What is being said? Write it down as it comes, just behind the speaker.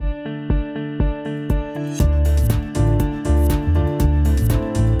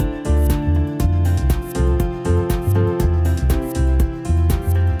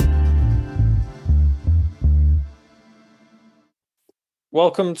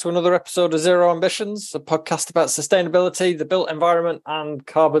welcome to another episode of Zero Ambitions, a podcast about sustainability, the built environment, and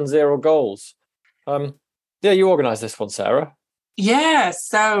carbon zero goals. You organised this one, Sarah. Yeah,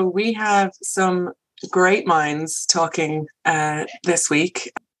 so we have some great minds talking this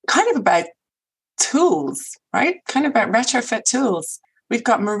week, kind of about tools, right? Kind of about retrofit tools. We've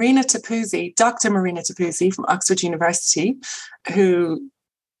got Marina Topouzi, Dr Marina Topouzi from Oxford University, who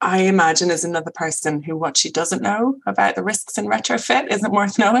I imagine is another person who what she doesn't know about the risks in retrofit isn't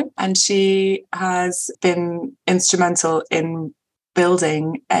worth knowing. And she has been instrumental in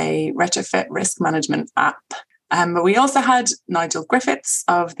building a retrofit risk management app. But we also had Nigel Griffiths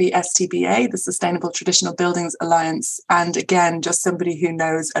of the STBA, the Sustainable Traditional Buildings Alliance, and again, just somebody who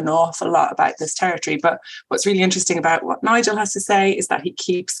knows an awful lot about this territory. But what's really interesting about what Nigel has to say is that he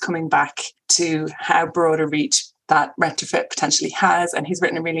keeps coming back to how broad a reach that retrofit potentially has. And he's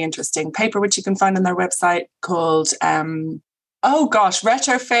written a really interesting paper, which you can find on their website, called,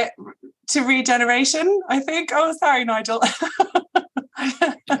 Retrofit to Regeneration, I think. Oh, sorry, Nigel.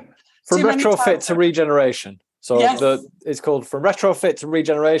 From retrofit to regeneration. So yes. It's called From Retrofit to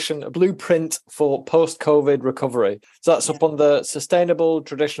Regeneration, a blueprint for post-COVID recovery. So that's up on the Sustainable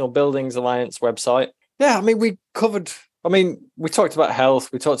Traditional Buildings Alliance website. Yeah, I mean, we talked about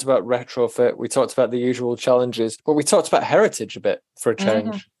health, we talked about retrofit, we talked about the usual challenges, but we talked about heritage a bit for a change.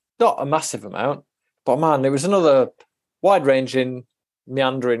 Mm-hmm. Not a massive amount, but man, it was another wide-ranging,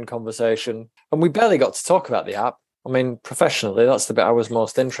 meandering conversation. And we barely got to talk about the app. I mean, professionally, that's the bit I was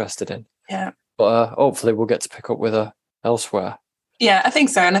most interested in. Yeah. But hopefully we'll get to pick up with her elsewhere. Yeah, I think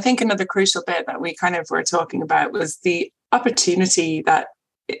so. And I think another crucial bit that we kind of were talking about was the opportunity that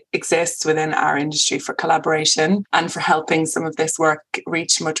exists within our industry for collaboration and for helping some of this work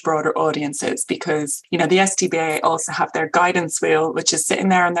reach much broader audiences, because, you know, the STBA also have their guidance wheel, which is sitting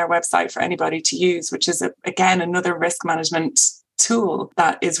there on their website for anybody to use, which is, again, another risk management tool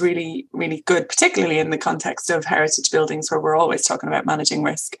that is really, really good, particularly in the context of heritage buildings where we're always talking about managing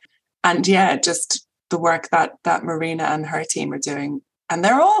risk. And yeah, just the work that Marina and her team are doing. And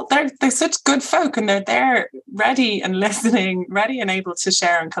they're such good folk, and they're there ready and listening, ready and able to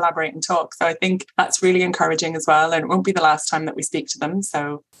share and collaborate and talk. So I think that's really encouraging as well. And it won't be the last time that we speak to them.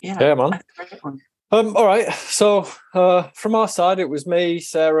 So yeah, man. That's a great one. All right. So from our side, it was me,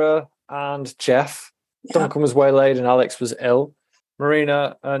 Sarah, and Jeff. Yeah. Duncan was waylaid and Alex was ill.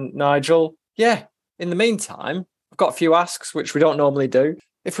 Marina and Nigel. Yeah. In the meantime, I've got a few asks, which we don't normally do.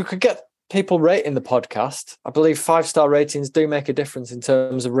 If we could get people rating the podcast, I believe 5-star ratings do make a difference in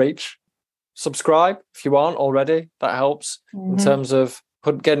terms of reach. Subscribe if you aren't already. That helps in terms of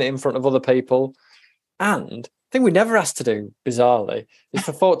getting it in front of other people. And the thing we never asked to do, bizarrely, is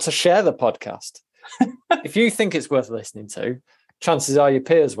for folks to share the podcast. If you think it's worth listening to, chances are your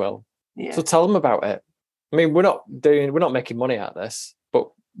peers will. Yeah. So tell them about it. I mean, we're not making money out of this, but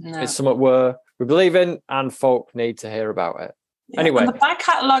it's something we believe in, and folk need to hear about it. Yeah. Anyway, and the back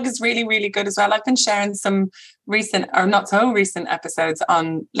catalogue is really, really good as well. I've been sharing some recent or not so recent episodes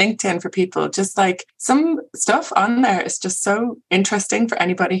on LinkedIn for people. Just like some stuff on there is just so interesting for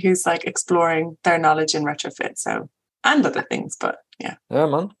anybody who's like exploring their knowledge in retrofit. So, and other things, but yeah. Yeah,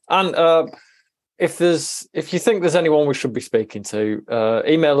 man. And if you think there's anyone we should be speaking to,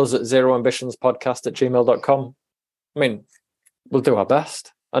 email us at zeroambitionspodcast@gmail.com. I mean, we'll do our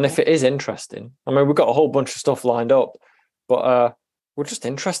best. And if it is interesting, I mean, we've got a whole bunch of stuff lined up. But we're just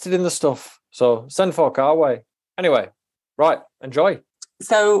interested in the stuff. So send folk our way. Anyway, right, enjoy.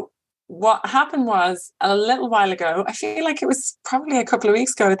 So what happened was a little while ago, I feel like it was probably a couple of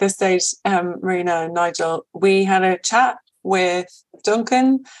weeks ago at this stage, Marina and Nigel, we had a chat with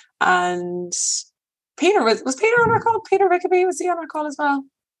Duncan and Peter. Was Peter on our call? Peter Rickaby, was he on our call as well?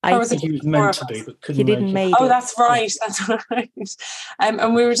 I think he was meant to be, but couldn't make it. Oh, that's right. That's right.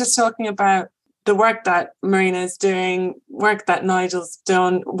 And we were just talking about the work that Marina's doing, work that Nigel's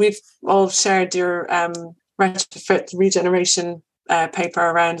done. We've all shared your retrofit regeneration paper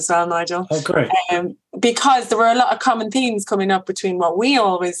around as well, Nigel. Oh, great. Because there were a lot of common themes coming up between what we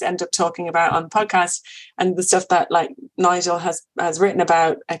always end up talking about on the podcast and the stuff that like Nigel has written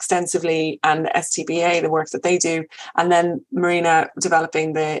about extensively, and STBA, the work that they do, and then Marina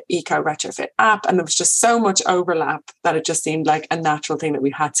developing the Eco Retrofit app. And there was just so much overlap that it just seemed like a natural thing that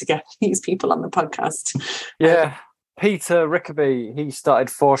we had to get these people on the podcast. Yeah. Peter Rickaby, he started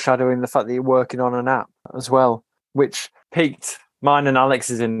foreshadowing the fact that you're working on an app as well, which piqued mine and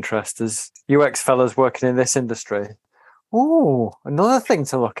Alex's interest as UX fellas working in this industry. Oh, another thing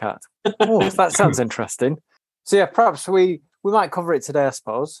to look at. Oh, that sounds interesting. So yeah, perhaps we might cover it today, I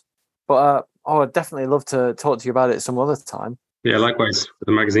suppose. But I'd definitely love to talk to you about it some other time. Yeah, likewise for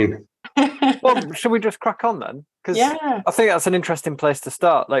the magazine. Well, should we just crack on then? Because I think that's an interesting place to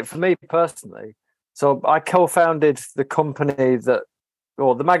start. Like for me personally, so I co-founded the company the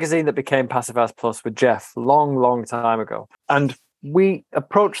magazine that became Passive House Plus with Jeff long time ago. And we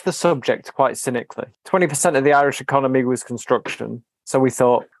approached the subject quite cynically. 20% of the Irish economy was construction. So we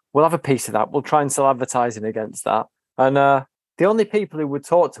thought, we'll have a piece of that. We'll try and sell advertising against that. And the only people who would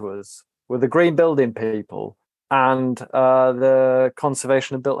talk to us were the green building people and the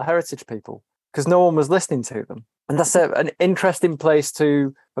conservation and built heritage people, because no one was listening to them. And that's an interesting place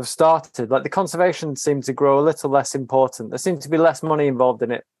to have started. Like the conservation seemed to grow a little less important. There seemed to be less money involved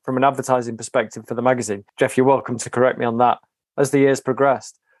in it from an advertising perspective for the magazine. Jeff, you're welcome to correct me on that as the years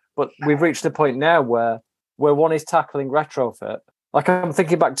progressed. But we've reached a point now where one is tackling retrofit. Like I'm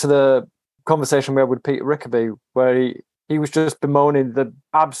thinking back to the conversation we had with Peter Rickaby, where he was just bemoaning the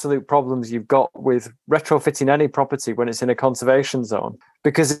absolute problems you've got with retrofitting any property when it's in a conservation zone,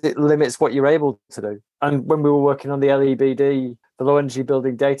 because it limits what you're able to do. And when we were working on the LEBD, the Low Energy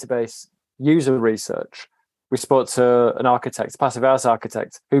Building Database user research, we spoke to an architect, passive house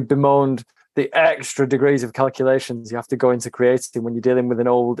architect, who bemoaned the extra degrees of calculations you have to go into creating when you're dealing with an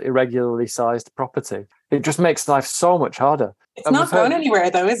old, irregularly sized property. It just makes life so much harder. It's not going anywhere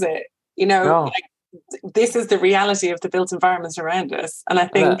though, is it? No. This is the reality of the built environment around us. And I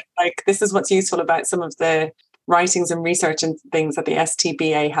think this is what's useful about some of the writings and research and things that the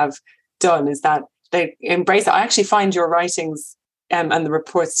STBA have done, is that they embrace it. I actually find your writings and the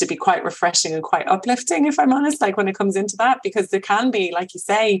reports to be quite refreshing and quite uplifting, if I'm honest, like when it comes into that, because there can be, like you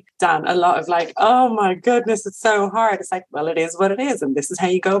say, Dan, a lot of like, oh my goodness, it's so hard. It's like, well, it is what it is. And this is how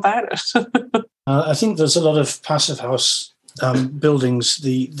you go about it. I think there's a lot of passive house buildings,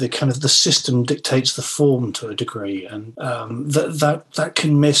 the kind of the system dictates the form to a degree, and that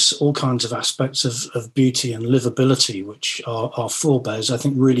can miss all kinds of aspects of beauty and livability, which our forebears, I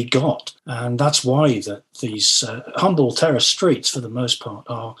think, really got. And that's why that these humble terrace streets, for the most part,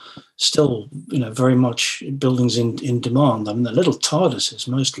 are still, very much buildings in demand. I mean, they're little TARDISes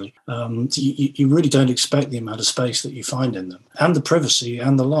mostly. You really don't expect the amount of space that you find in them, and the privacy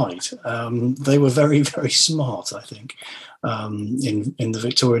and the light. They were very, very smart, I think, in the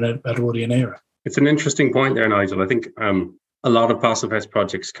Victorian Edwardian era. It's an interesting point there, Nigel. I think a lot of passive house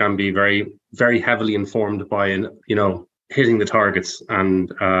projects can be very, very heavily informed by hitting the targets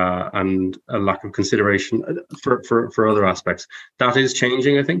and a lack of consideration for other aspects. That is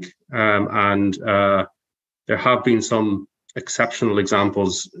changing, I think, and there have been some exceptional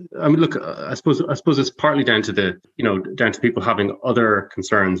examples. I mean, look, I suppose it's partly down to people having other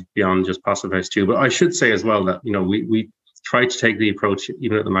concerns beyond just passive house too. But I should say as well that we try to take the approach,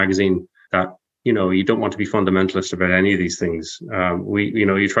 even at the magazine, that you don't want to be fundamentalist about any of these things.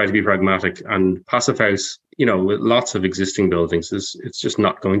 You try to be pragmatic, and passive house, with lots of existing buildings, it's just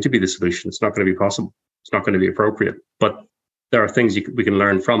not going to be the solution. It's not going to be possible. It's not going to be appropriate. But there are things we can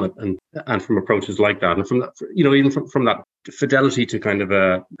learn from it, and from approaches like that, and from that, even from that fidelity to kind of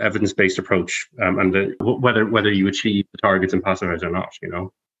a evidence-based approach, and whether you achieve the targets in passive house or not.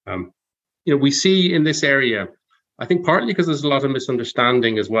 We see in this area, I think partly because there's a lot of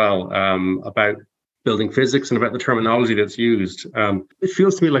misunderstanding as well about building physics and about the terminology that's used. It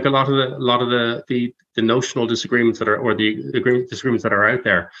feels to me like a lot of the notional disagreements that are, or the disagreements that are out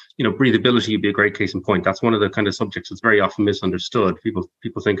there. Breathability would be a great case in point. That's one of the kind of subjects that's very often misunderstood. People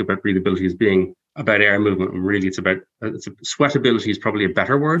think about breathability as being about air movement, and really sweatability is probably a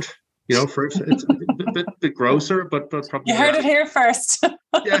better word. For it, it's a bit grosser, but probably. You heard it here first.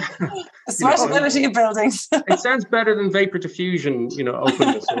 Yeah. The sweatability of buildings. It sounds better than vapor diffusion,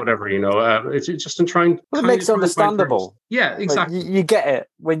 openness or whatever, It's just in trying. Well, it makes it understandable. Yeah, exactly. Like you get it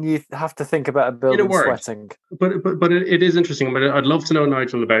when you have to think about a building sweating. But it is interesting. But I'd love to know,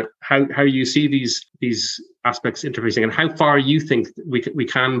 Nigel, about how you see these aspects interfacing, and how far you think we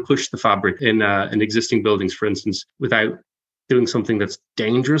can push the fabric in existing buildings, for instance, without doing something that's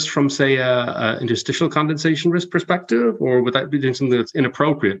dangerous from, say, a interstitial condensation risk perspective, or would that be doing something that's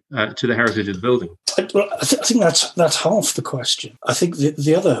inappropriate to the heritage of the building? I think that's half the question. I think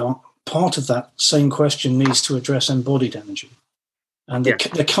the other part of that same question needs to address embodied energy. And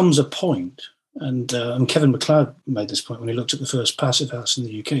there comes a point, and Kevin MacLeod made this point when he looked at the first passive house in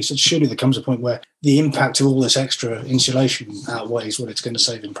the UK. He said, surely there comes a point where the impact of all this extra insulation outweighs what it's going to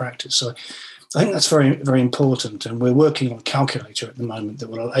save in practice. So I think that's very, very important, and we're working on a calculator at the moment that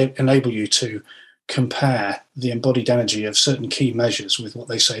will enable you to compare the embodied energy of certain key measures with what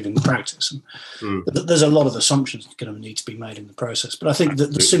they save in practice. And there's a lot of assumptions going to need to be made in the process, but I think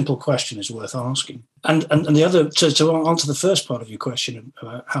that the simple question is worth asking. And the other, to answer the first part of your question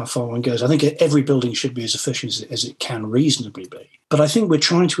about how far one goes, I think every building should be as efficient as it can reasonably be. But I think we're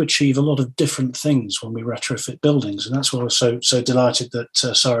trying to achieve a lot of different things when we retrofit buildings. And that's why I was so delighted that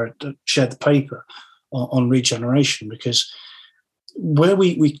Sarah shared the paper on regeneration, because where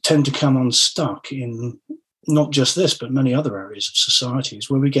we tend to come unstuck in not just this, but many other areas of society is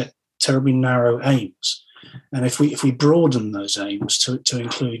where we get terribly narrow aims. And if we broaden those aims to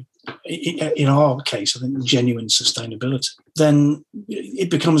include, in our case, I think, genuine sustainability, then it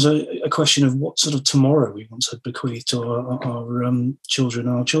becomes a question of what sort of tomorrow we want to bequeath to our children,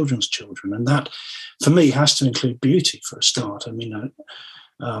 our children's children. And that, for me, has to include beauty for a start. I mean,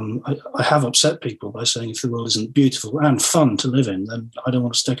 I have upset people by saying if the world isn't beautiful and fun to live in, then I don't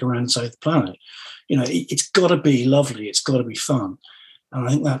want to stick around and save the planet. It's got to be lovely. It's got to be fun. And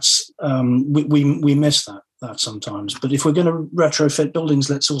I think that's we miss that sometimes. But if we're going to retrofit buildings,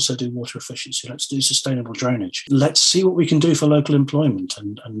 let's also do water efficiency. Let's do sustainable drainage. Let's see what we can do for local employment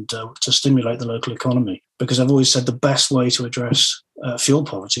and to stimulate the local economy. Because I've always said the best way to address fuel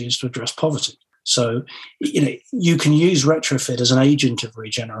poverty is to address poverty. So, you can use retrofit as an agent of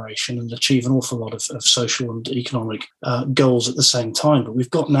regeneration and achieve an awful lot of social and economic goals at the same time. But we've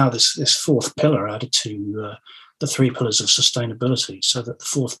got now this fourth pillar added to the three pillars of sustainability, so that the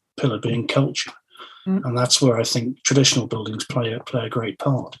fourth pillar being culture. And that's where I think traditional buildings play a great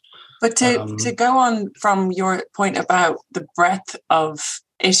part. But to go on from your point about the breadth of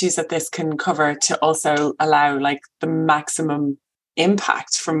issues that this can cover, to also allow like the maximum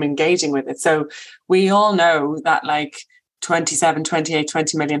impact from engaging with it. So we all know that like 27, 28,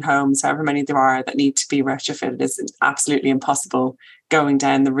 20 million homes, however many there are, that need to be retrofitted is absolutely impossible going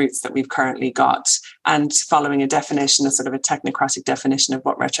down the routes that we've currently got and following a definition, a sort of a technocratic definition of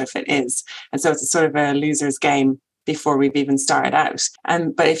what retrofit is. And so it's a sort of a loser's game before we've even started out.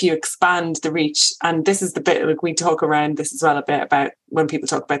 But if you expand the reach, and this is the bit, like we talk around this as well a bit about when people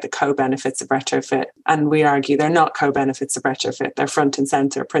talk about the co-benefits of retrofit, and we argue they're not co-benefits of retrofit, they're front and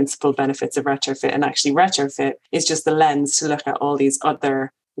center principal benefits of retrofit. And actually retrofit is just the lens to look at all these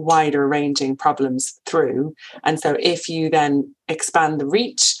other wider ranging problems through. And so if you then expand the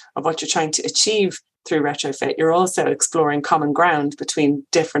reach of what you're trying to achieve through retrofit, you're also exploring common ground between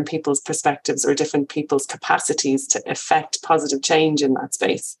different people's perspectives or different people's capacities to affect positive change in that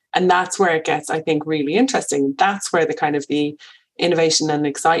space. And that's where it gets, I think, really interesting. That's where the kind of the innovation and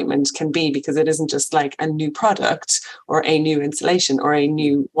excitement can be, because it isn't just like a new product or a new installation or a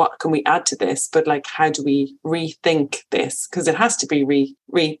new, what can we add to this? But like, how do we rethink this? Because it has to be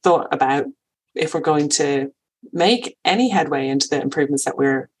rethought about if we're going to make any headway into the improvements that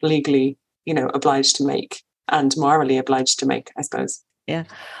we're legally obliged to make and morally obliged to make, I suppose. Yeah.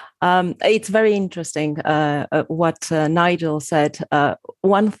 It's very interesting what Nigel said.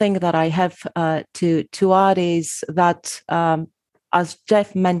 One thing that I have to add is that, as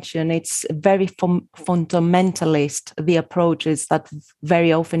Jeff mentioned, it's very fundamentalist, the approaches that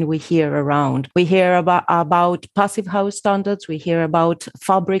very often we hear around. We hear about passive house standards, we hear about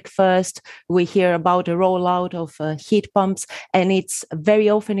fabric first, we hear about a rollout of heat pumps, and it's very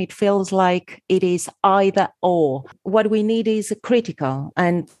often it feels like it is either or. What we need is critical,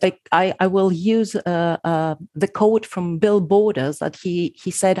 and I will use the quote from Bill Borders that he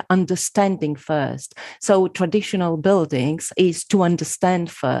said, understanding first. So traditional buildings is to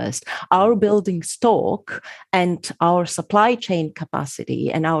understand first. Our building stock and our supply chain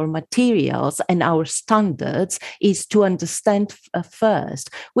capacity and our materials and our standards is to understand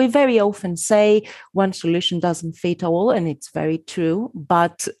first. We very often say one solution doesn't fit all, and it's very true,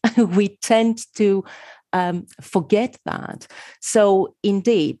 but we tend to forget that. So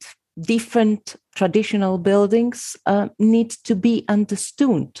indeed, different traditional buildings need to be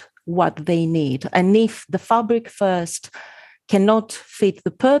understood what they need. And if the fabric first cannot fit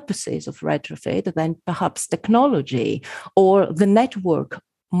the purposes of retrofit, then perhaps technology or the network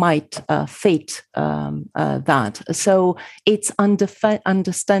might fit that. So it's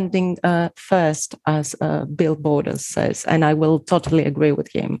understanding first, as Bill Borders says, and I will totally agree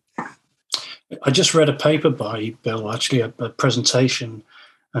with him. I just read a paper by Bill, actually a presentation,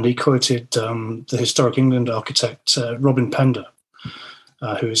 and he quoted the historic England architect Robin Pender,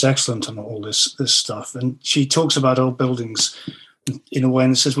 who is excellent on all this stuff. And she talks about old buildings in a way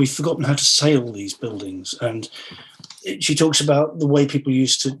and says, we've forgotten how to sail these buildings. And she talks about the way people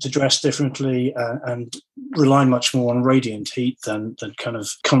used to dress differently and rely much more on radiant heat than kind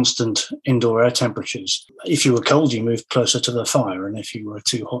of constant indoor air temperatures. If you were cold, you moved closer to the fire. And if you were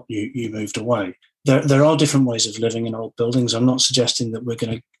too hot, you moved away. There are different ways of living in old buildings. I'm not suggesting that we're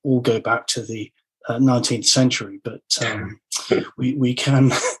going to all go back to the 19th century, but we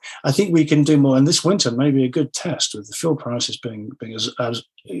can. I think we can do more. And this winter may be a good test, with the fuel prices being as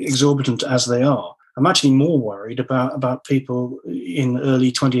exorbitant as they are. I'm actually more worried about people in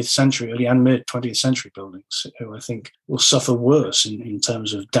early 20th century, early and mid 20th century buildings, who I think will suffer worse in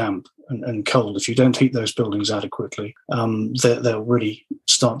terms of damp and cold. If you don't heat those buildings adequately, they'll really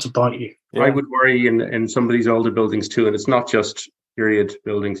start to bite you. Yeah. I would worry in some of these older buildings too, and it's not just period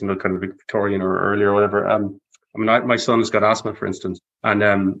buildings, kind of Victorian or earlier or whatever. My son's got asthma, for instance,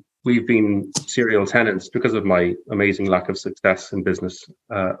 and we've been serial tenants because of my amazing lack of success in business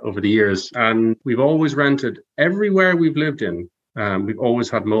over the years. And we've always rented everywhere we've lived in. We've always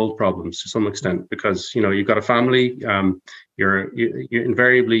had mold problems to some extent because, you've got a family, you're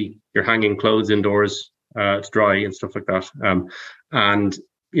invariably, you're hanging clothes indoors to dry and stuff like that. And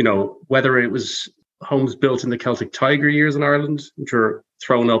whether it was homes built in the Celtic Tiger years in Ireland, which were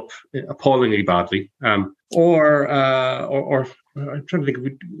thrown up appallingly badly, or I'm trying to think.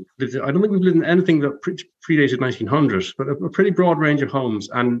 I don't think we've lived in anything that predated 1900, but a pretty broad range of homes.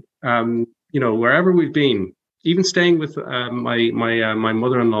 And wherever we've been, even staying with my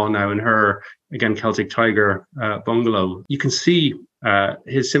mother-in-law now in her, again, Celtic Tiger bungalow, you can see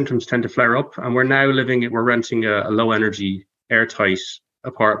his symptoms tend to flare up. And we're renting a low energy, airtight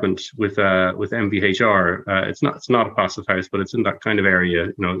apartment with MVHR. It's not a passive house, but it's in that kind of area.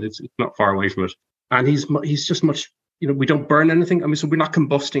 It's not far away from it. And he's just much. We don't burn anything. So we're not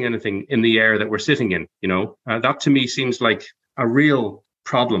combusting anything in the air that we're sitting in. That to me seems like a real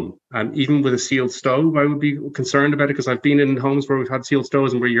problem. And even with a sealed stove, I would be concerned about it, because I've been in homes where we've had sealed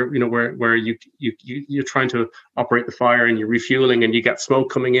stoves and where you're trying to operate the fire and you're refueling and you get smoke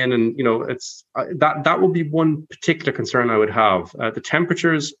coming in, and it's that would be one particular concern I would have. The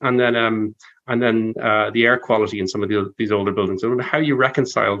temperatures and then the air quality in some of these older buildings. I don't know how you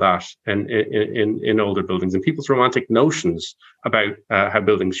reconcile that in older buildings and people's romantic notions about how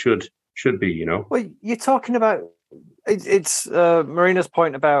buildings should be. Well, you're talking about. It's Marina's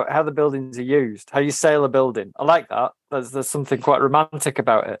point about how the buildings are used, how you sail a building. I like that. There's something quite romantic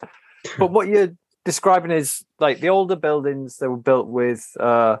about it. But what you're describing is like the older buildings that were built with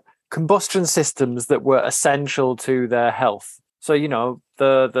combustion systems that were essential to their health. So,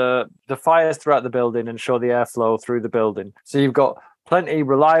 the fires throughout the building ensure the airflow through the building. So you've got plenty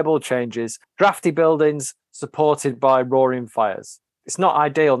reliable changes, drafty buildings supported by roaring fires. It's not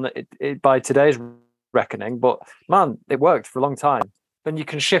ideal by today's reckoning, but man, it worked for a long time. Then you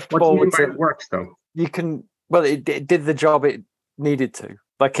can shift forward. What do you mean by it works, though? You can, well, it did the job it needed to.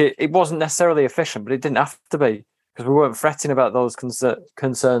 Like it wasn't necessarily efficient, but it didn't have to be, because we weren't fretting about those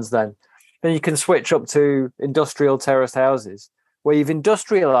concerns then. Then you can switch up to industrial terraced houses, where you've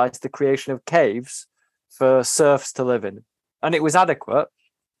industrialized the creation of caves for serfs to live in, and it was adequate.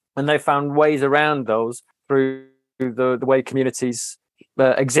 And they found ways around those through the way communities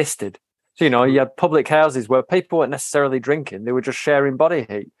existed. So, you had public houses where people weren't necessarily drinking. They were just sharing body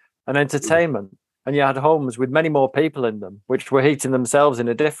heat and entertainment. And you had homes with many more people in them, which were heating themselves in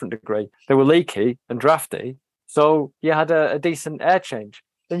a different degree. They were leaky and drafty. So you had a decent air change.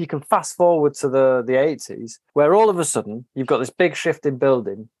 Then you can fast forward to the 80s, where all of a sudden you've got this big shift in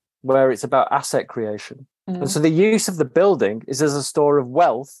building where it's about asset creation. Mm. And so the use of the building is as a store of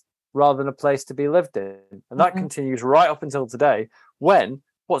wealth rather than a place to be lived in. And that continues right up until today, when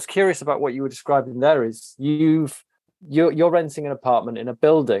what's curious about what you were describing there is you're renting an apartment in a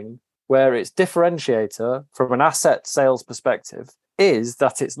building where its differentiator from an asset sales perspective is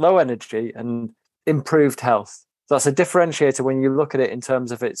that it's low energy and improved health. So that's a differentiator when you look at it in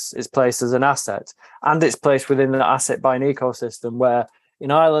terms of its place as an asset and its place within the asset buying ecosystem, where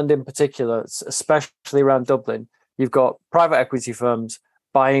in Ireland in particular, especially around Dublin, you've got private equity firms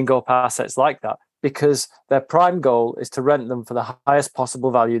buying up assets like that, because their prime goal is to rent them for the highest possible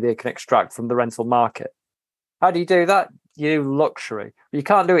value they can extract from the rental market. How do you do that? You do luxury. You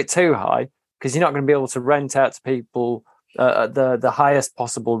can't do it too high, because you're not going to be able to rent out to people at the highest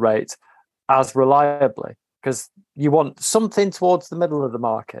possible rate as reliably, because you want something towards the middle of the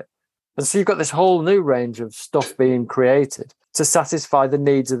market. And so you've got this whole new range of stuff being created to satisfy the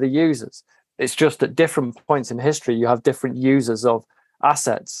needs of the users. It's just at different points in history, you have different users of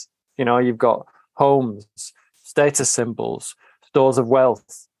assets. You've got homes, status symbols, stores of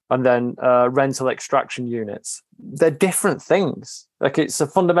wealth, and then rental extraction units. They're different things. Like, it's a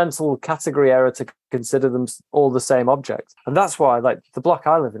fundamental category error to consider them all the same object. And that's why, like, the block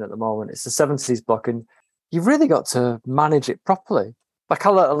I live in at the moment, it's the 70s block, and you've really got to manage it properly. Like, I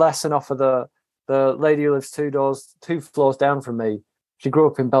learnt a lesson off of the lady who lives two floors down from me. She grew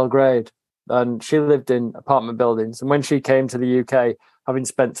up in Belgrade, and she lived in apartment buildings. And when she came to the UK, having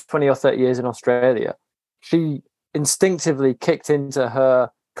spent 20 or 30 years in Australia, she instinctively kicked into her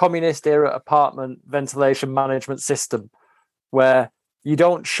communist era apartment ventilation management system, where you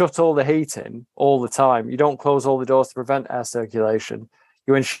don't shut all the heating all the time. You don't close all the doors to prevent air circulation.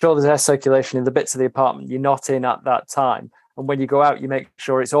 You ensure there's air circulation in the bits of the apartment you're not in at that time. And when you go out, you make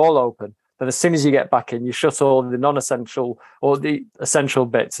sure it's all open. Then as soon as you get back in, you shut all the non-essential or the essential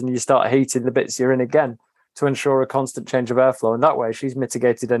bits, and you start heating the bits you're in again to ensure a constant change of airflow. And that way she's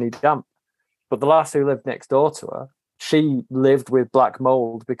mitigated any damp. But the lass who lived next door to her, she lived with black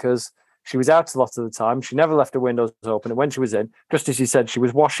mold because she was out a lot of the time. She never left her windows open. And when she was in, just as you said, she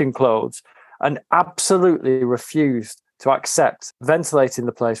was washing clothes and absolutely refused to accept ventilating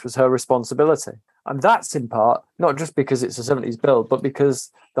the place was her responsibility. And that's in part, not just because it's a 70s build, but because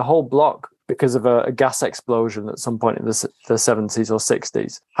the whole block, because of a gas explosion at some point in the 70s or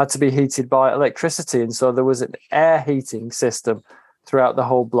 60s, had to be heated by electricity. And so there was an air heating system throughout the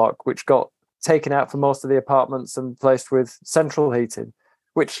whole block, which got taken out for most of the apartments and replaced with central heating,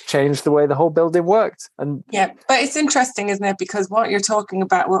 which changed the way the whole building worked. And yeah, but it's interesting, isn't it? Because what you're talking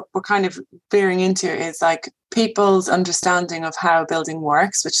about, what we're kind of veering into is like people's understanding of how a building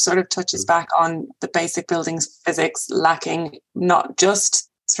works, which sort of touches back on the basic building physics lacking, not just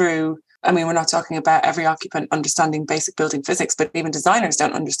through, I mean, we're not talking about every occupant understanding basic building physics, but even designers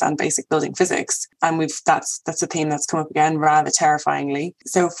don't understand basic building physics. And that's a theme that's come up again rather terrifyingly.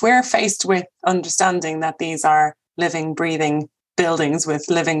 So if we're faced with understanding that these are living, breathing buildings with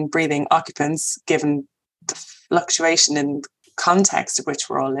living, breathing occupants, given the fluctuation in context of which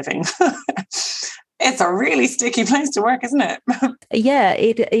we're all living, it's a really sticky place to work, isn't it? Yeah,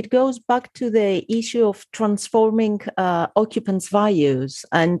 it goes back to the issue of transforming occupants' values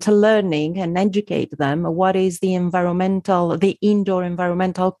and to learning and educate them what is the indoor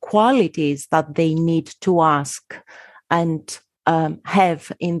environmental qualities that they need to ask and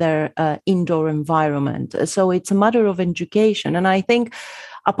have in their indoor environment. So it's a matter of education. And I think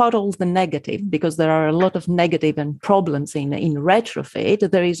apart all the negative, because there are a lot of negative and problems in retrofit,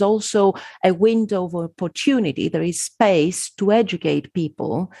 there is also a window of opportunity. There is space to educate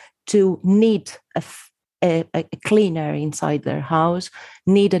people to need a cleaner inside their house,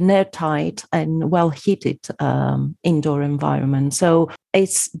 need an airtight and well-heated indoor environment. So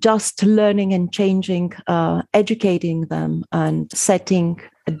it's just learning and changing, educating them and setting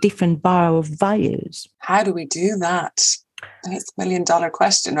a different bar of values. How do we do that? It's $1 million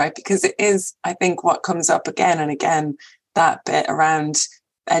question, right? Because it is, I think, what comes up again and again, that bit around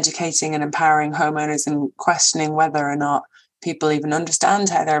educating and empowering homeowners and questioning whether or not people even understand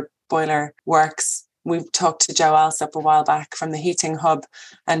how their boiler works. We've talked to Jo Alsop a while back from the Heating Hub,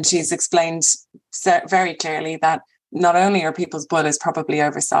 and she's explained very clearly that not only are people's boilers probably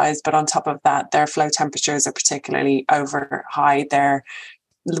oversized, but on top of that, their flow temperatures are particularly over high. They're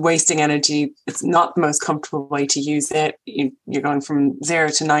wasting energy. It's not the most comfortable way to use it. You're going from 0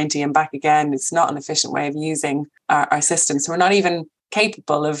 to 90 and back again. It's not an efficient way of using our system. So we're not even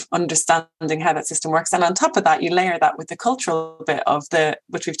capable of understanding how that system works. And on top of that, you layer that with the cultural bit of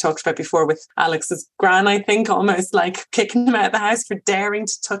which we've talked about before with Alex's gran, I think, almost like kicking him out of the house for daring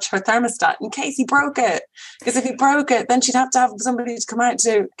to touch her thermostat in case he broke it. Because if he broke it, then she'd have to have somebody to come out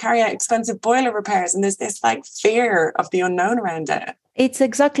to carry out expensive boiler repairs. And there's this like fear of the unknown around it. It's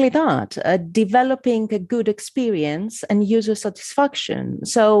exactly that, developing a good experience and user satisfaction.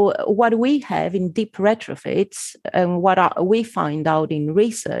 So what we have in deep retrofits and what we find out in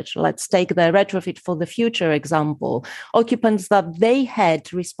research, let's take the retrofit for the future example, occupants that they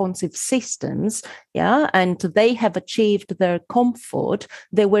had responsive systems, and they have achieved their comfort,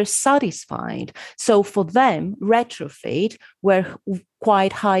 they were satisfied. So for them, retrofit were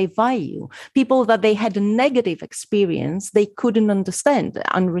quite high value. People that they had a negative experience, they couldn't understand.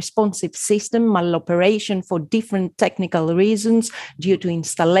 Unresponsive system, maloperation for different technical reasons due to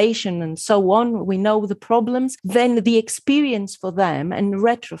installation and so on. We know the problems. Then the experience for them and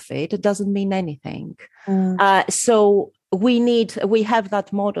retrofit doesn't mean anything. So we have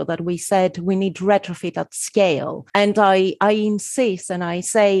that model that we said we need retrofit at scale. And I insist and I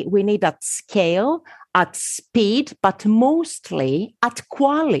say we need at scale, at speed, but mostly at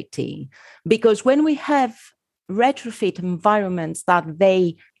quality. Because when we have retrofit environments that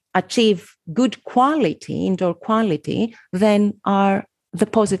they achieve good quality, indoor quality, then are the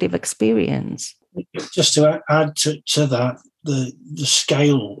positive experience. Just to add to that, the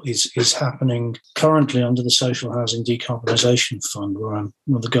scale is happening currently under the Social Housing Decarbonisation Fund, where I'm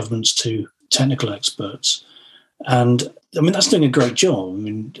one of the government's two technical experts. And I mean, that's doing a great job. I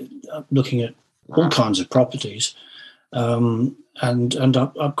mean, looking at all kinds of properties and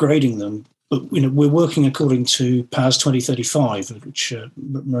upgrading them. But we're working according to PAS 2035, which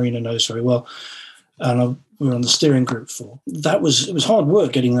Marina knows very well, and we're on the steering group for. It was hard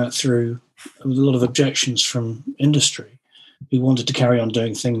work getting that through, with a lot of objections from industry. who wanted to carry on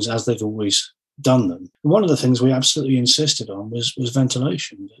doing things as they've always done them. And one of the things we absolutely insisted on was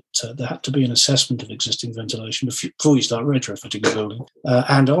ventilation. That there had to be an assessment of existing ventilation before you start retrofitting the building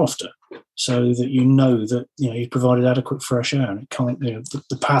and after, so that you know that you've provided adequate fresh air, and it can't,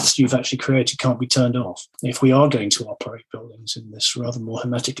 the paths you've actually created can't be turned off. If we are going to operate buildings in this rather more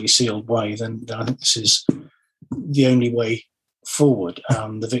hermetically sealed way, then I think this is the only way forward.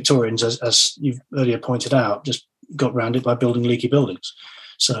 The Victorians, as you've earlier pointed out, just got around it by building leaky buildings.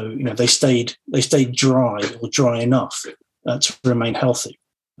 So they stayed dry, or dry enough to remain healthy,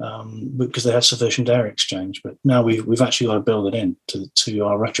 because they had sufficient air exchange. But now we've actually got to build it in to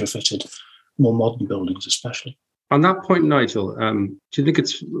our retrofitted, more modern buildings, especially. On that point, Nigel, do you think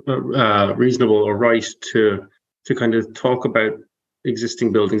it's reasonable or right to kind of talk about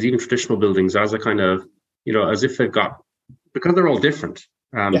existing buildings, even traditional buildings, as a kind of as if they've got, because they're all different,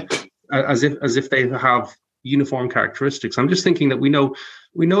 as if they have uniform characteristics? I'm just thinking that we know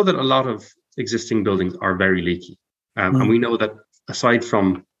that a lot of existing buildings are very leaky, and we know that aside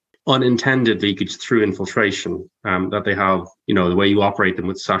from unintended leakage through infiltration, that they have, the way you operate them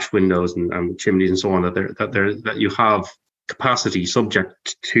with sash windows and chimneys and so on, that you have capacity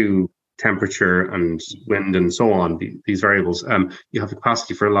subject to temperature and wind and so on, these variables. You have the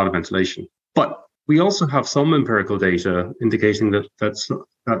capacity for a lot of ventilation, but we also have some empirical data indicating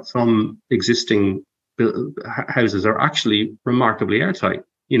that some existing houses are actually remarkably airtight.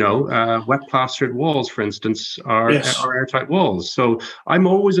 Wet plastered walls, for instance, are airtight walls. So I'm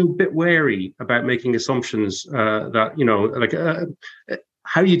always a bit wary about making assumptions that,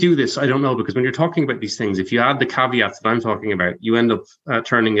 how you do this, I don't know, because when you're talking about these things, if you add the caveats that I'm talking about, you end up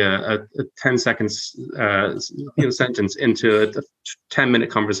turning a 10 seconds sentence into a 10-minute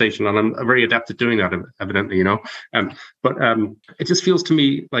conversation, and I'm very adept at doing that, evidently, But it just feels to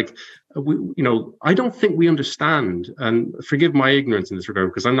me like I don't think we understand, and forgive my ignorance in this regard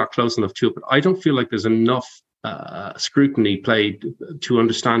because I'm not close enough to it, but I don't feel like there's enough scrutiny played to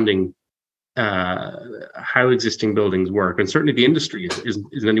understanding how existing buildings work, and certainly the industry isn't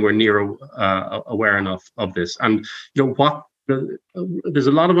anywhere near aware enough of this. And there's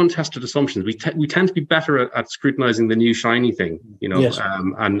a lot of untested assumptions. We tend to be better at scrutinizing the new shiny thing,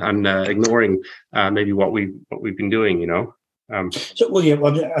 and ignoring maybe what we've been doing,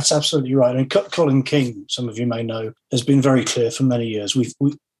 that's absolutely right. And Colin King, some of you may know, has been very clear for many years.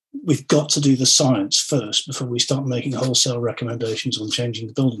 We've got to do the science first before we start making wholesale recommendations on changing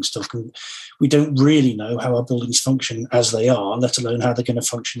the building stock. And we don't really know how our buildings function as they are, let alone how they're going to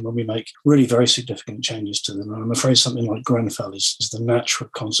function when we make really very significant changes to them. And I'm afraid something like Grenfell is the natural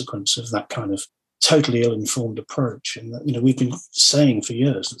consequence of that kind of totally ill-informed approach. And we've been saying for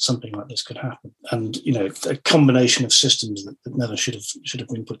years that something like this could happen. And a combination of systems that never should have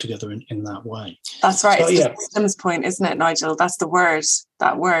been put together in that way. That's right. So, it's the systems point, isn't it, Nigel? That's the word.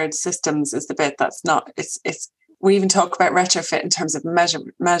 That word systems is the bit that's not. It's. We even talk about retrofit in terms of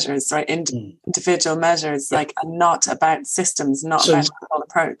measures, right? Individual measures, and not about systems, not about the whole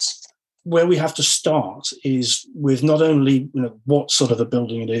approach. Where we have to start is with not only what sort of a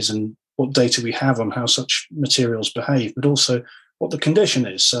building it is and what data we have on how such materials behave, but also what the condition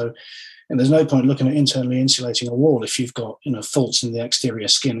is. So, and there's no point looking at internally insulating a wall if you've got faults in the exterior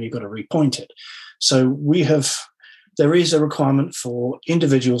skin and you've got to repoint it. So there is a requirement for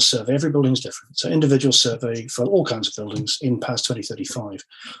individual survey. Every building is different. So individual survey for all kinds of buildings in PAS 2035.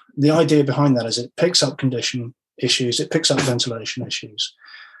 The idea behind that is it picks up condition issues, it picks up ventilation issues.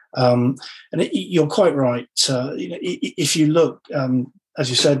 You're quite right. If you look, as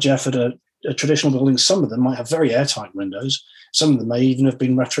you said, Jeff, at a traditional building, some of them might have very airtight windows. Some of them may even have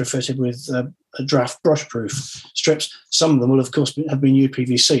been retrofitted with a draft brushproof strips. Some of them will, of course, have been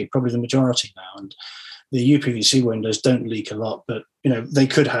UPVC, probably the majority now. And the UPVC windows don't leak a lot, but they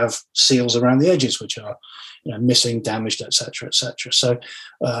could have seals around the edges which are missing, damaged, etc., etc. So,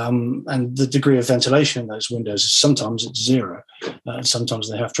 and the degree of ventilation in those windows is sometimes it's zero, and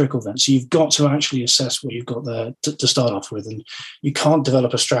sometimes they have trickle vents. So you've got to actually assess what you've got there to start off with, and you can't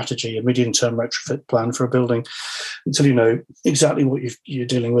develop a strategy, a medium-term retrofit plan for a building until you know exactly what you're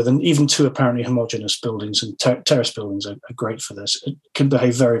dealing with. And even two apparently homogeneous buildings, and terrace buildings are great for this. It can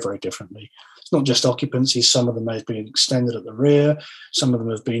behave very, very differently. Not just occupancy, some of them have been extended at the rear, some of them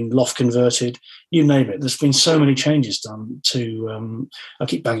have been loft converted, you name it. There's been so many changes done to, I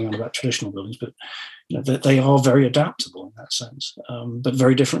keep banging on about traditional buildings, but they are very adaptable in that sense, but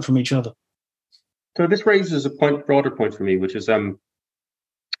very different from each other. So this raises a broader point for me, which is, when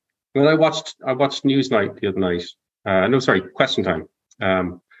I watched Newsnight the other night, Question Time,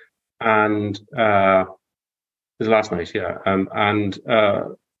 and it was last night,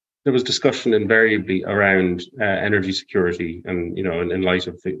 there was discussion invariably around energy security, and in light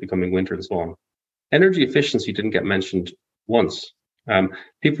of the coming winter and so on. Energy efficiency didn't get mentioned once.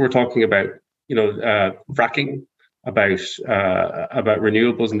 People were talking about fracking, about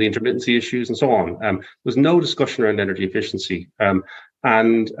renewables and the intermittency issues and so on. There was no discussion around energy efficiency.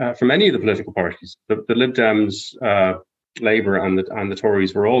 And from any of the political parties, the Lib Dems, Labour and the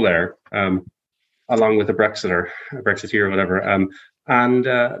Tories were all there, along with a Brexiteer or whatever. And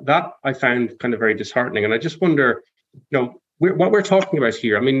that I found kind of very disheartening. And I just wonder, what we're talking about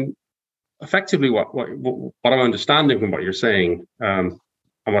here. I mean, effectively, what I'm understanding from what you're saying, and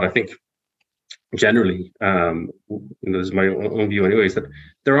what I think generally, this is my own view, anyways, that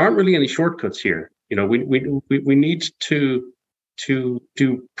there aren't really any shortcuts here. We need to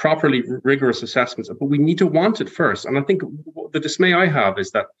do properly rigorous assessments, but we need to want it first. And I think the dismay I have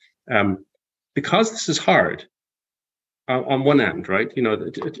is that because this is hard on one end, right,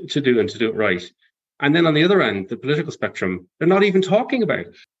 to do it right, and then on the other end, the political spectrum, they're not even talking about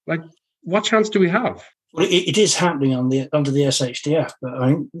it. Like, what chance do we have? Well, it is happening under the SHDF, but I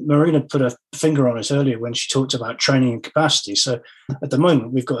think Marina put a finger on it earlier when she talked about training and capacity. So at the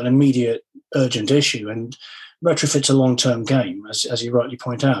moment, we've got an immediate, urgent issue, and retrofit's a long-term game, as you rightly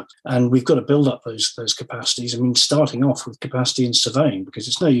point out, and we've got to build up those capacities. I mean, starting off with capacity in surveying, because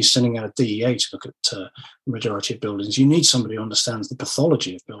it's no use sending out a DEA to look at the majority of buildings. You need somebody who understands the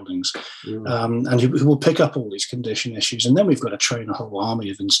pathology of buildings, and who will pick up all these condition issues. And then we've got to train a whole army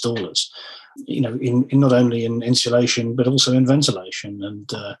of installers, in not only in insulation but also in ventilation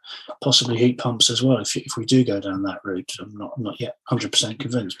and possibly heat pumps as well. If we do go down that route, I'm not yet 100%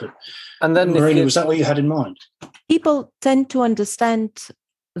 convinced. But and then, Marina, was that what you had in mind? People tend to understand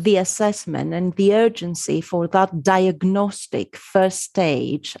the assessment and the urgency for that diagnostic first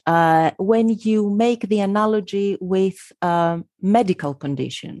stage when you make the analogy with medical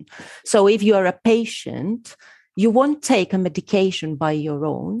condition. So if you are a patient, you won't take a medication by your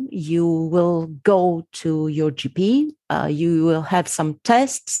own. You will go to your GP. You will have some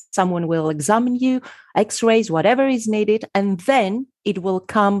tests. Someone will examine you, X-rays, whatever is needed, and then it will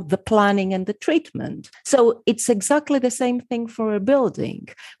come the planning and the treatment. So it's exactly the same thing for a building.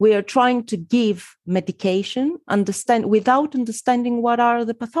 We are trying to give medication, without understanding what are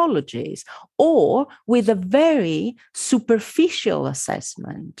the pathologies, or with a very superficial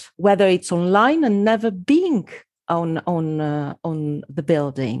assessment, whether it's online and never being on the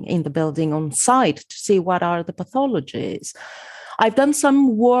building, in the building on site, to see what are the pathologies. I've done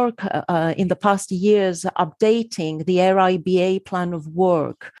some work in the past years updating the RIBA plan of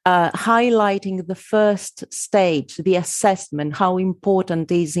work, highlighting the first stage, the assessment, how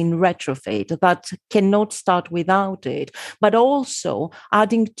important it is in retrofit, that cannot start without it, but also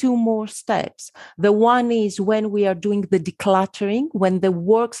adding two more steps. The one is when we are doing the decluttering, when the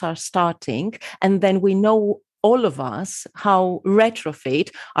works are starting, and then we know, all of us, how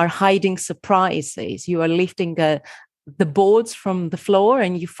retrofit are hiding surprises. You are lifting the boards from the floor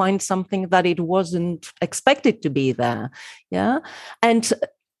and you find something that it wasn't expected to be there. Yeah. And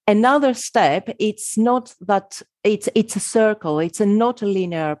another step, it's not that it's a circle. It's not a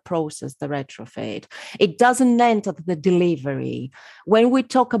linear process, the retrofit. It doesn't end at the delivery. When we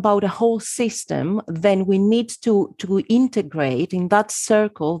talk about a whole system, then we need to integrate in that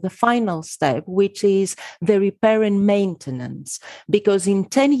circle the final step, which is the repair and maintenance. Because in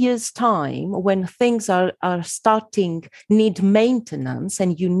 10 years' time, when things are starting, need maintenance,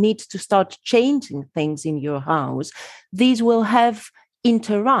 and you need to start changing things in your house, these will have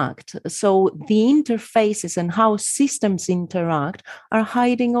interact. So the interfaces and how systems interact are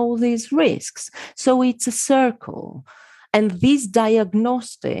hiding all these risks. So it's a circle. And these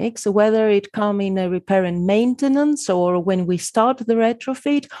diagnostics, whether it come in a repair and maintenance or when we start the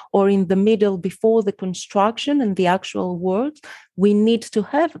retrofit or in the middle before the construction and the actual work, we need to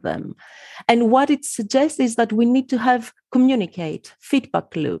have them. And what it suggests is that we need to have communicate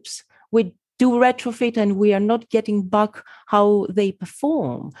feedback loops. We do retrofit and we are not getting back how they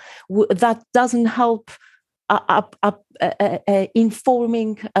perform. That doesn't help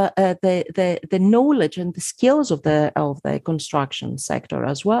informing the knowledge and the skills of the construction sector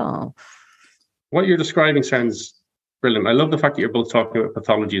as well. What you're describing sounds brilliant. I love the fact that you're both talking about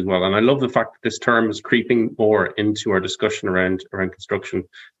pathology as well, and I love the fact that this term is creeping more into our discussion around construction.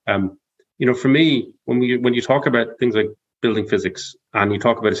 For me, when you talk about things like building physics, and you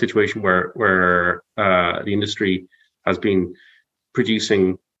talk about a situation where the industry has been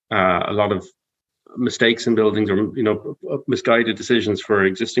producing a lot of mistakes in buildings, or misguided decisions for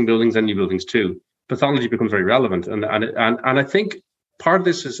existing buildings and new buildings too, pathology becomes very relevant. And I think part of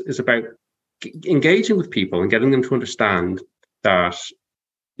this is about engaging with people and getting them to understand that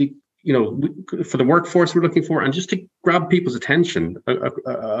for the workforce we're looking for, and just to grab people's attention.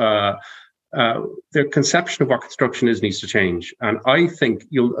 Their conception of what construction is needs to change, and I think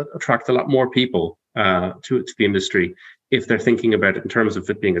you'll attract a lot more people to the industry if they're thinking about it in terms of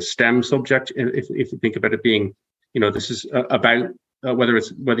it being a STEM subject. If you think about it being, this is about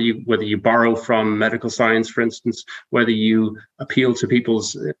whether you borrow from medical science, for instance, whether you appeal to people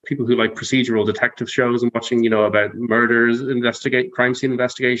who like procedural detective shows and watching, about murders, crime scene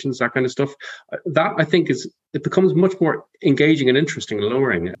investigations, that kind of stuff. That, I think, it becomes much more engaging and interesting and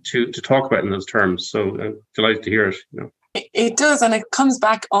alluring to talk about in those terms. So I'm delighted to hear it. It does, and it comes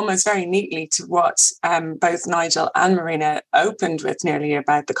back almost very neatly to what both Nigel and Marina opened with nearly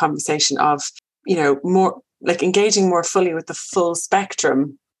about the conversation of, more like engaging more fully with the full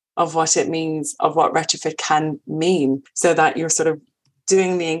spectrum of what it means, of what retrofit can mean, so that you're sort of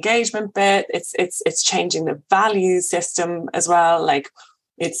doing the engagement bit. It's changing the value system as well. Like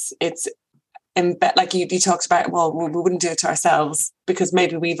it's like you talked about, well, we wouldn't do it to ourselves because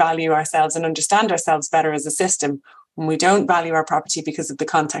maybe we value ourselves and understand ourselves better as a system. When we don't value our property because of the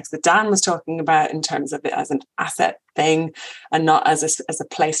context that Dan was talking about in terms of it as an asset thing and not as a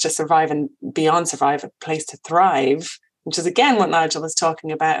place to survive and beyond survive, a place to thrive, which is again what Nigel was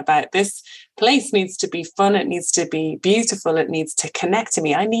talking about this place needs to be fun, it needs to be beautiful, it needs to connect to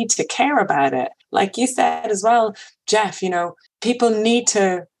me, I need to care about it. Like you said as well, Jeff, people need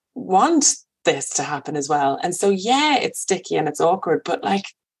to want this to happen as well. And so, yeah, it's sticky and it's awkward, but like,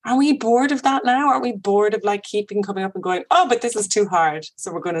 are we bored of that now? Are we bored of like keeping coming up and going, oh, but this is too hard,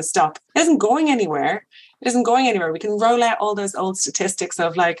 so we're going to stop? It isn't going anywhere. It isn't going anywhere. We can roll out all those old statistics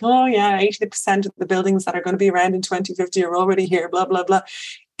of like, oh yeah, 80% of the buildings that are going to be around in 2050 are already here, blah, blah, blah.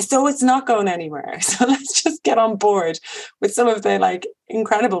 So it's not going anywhere. So let's just get on board with some of the like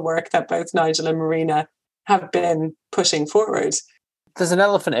incredible work that both Nigel and Marina have been pushing forward. There's an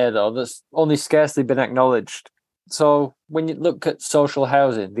elephant here, though, that's only scarcely been acknowledged. So when you look at social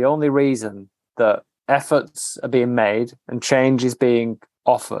housing, the only reason that efforts are being made and change is being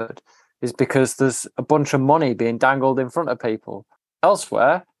offered is because there's a bunch of money being dangled in front of people.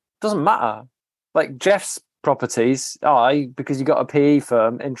 Elsewhere, it doesn't matter. Like Jeff's properties, because you got a PE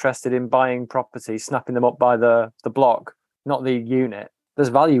firm interested in buying properties, snapping them up by the block, not the unit. There's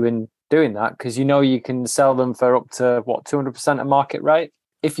value in doing that because you can sell them for up to 200% of market rate.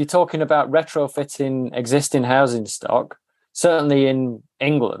 If you're talking about retrofitting existing housing stock, certainly in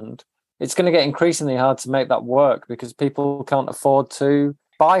England, it's going to get increasingly hard to make that work because people can't afford to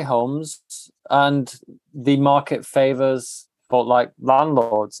buy homes and the market favours for like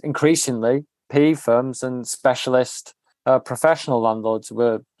landlords. Increasingly, PE firms and specialist professional landlords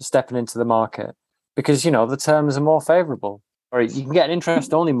were stepping into the market because, the terms are more favourable. Or you can get an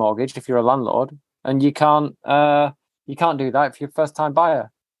interest-only mortgage if you're a landlord, and you can't do that if you're a first-time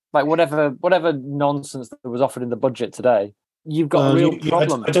buyer. Like whatever nonsense that was offered in the budget today, you've got a real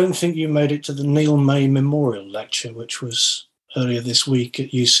problem. I don't think you made it to the Neil May Memorial Lecture, which was earlier this week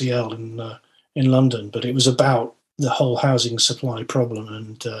at UCL in London, but it was about the whole housing supply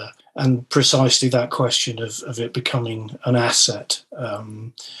problem and precisely that question of it becoming an asset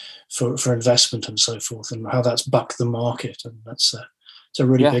for investment and so forth, and how that's bucked the market, and it's a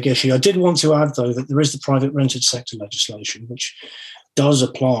really big issue. I did want to add, though, that there is the private rented sector legislation, which does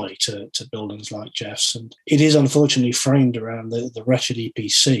apply to buildings like Jeff's, and it is unfortunately framed around the wretched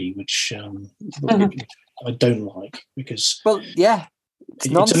EPC, which I don't like because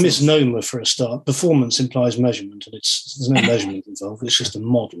it's a misnomer for a start. Performance implies measurement, and there's no measurement involved. It's just a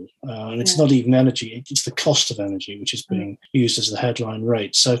model, and it's not even energy. It's the cost of energy which is being used as the headline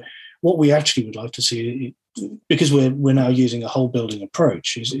rate. So what we actually would like to see, because we're now using a whole building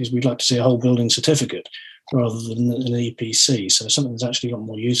approach, is we'd like to see a whole building certificate rather than an EPC. So something that's actually a lot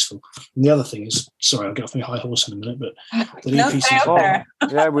more useful. And the other thing is, sorry, I'll get off my high horse in a minute, but the EPC.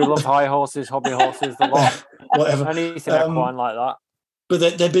 Yeah, we love high horses, hobby horses, the lot. Whatever. Anything equine like that.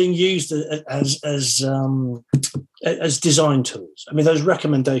 But they're being used as design tools. I mean, those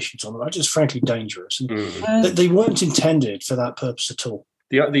recommendations on them are just frankly dangerous, and they weren't intended for that purpose at all.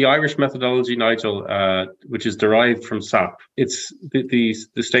 The Irish methodology, Nigel, which is derived from SAP, it's the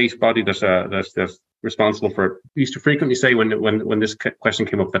state body that's responsible for it. We used to frequently say when this question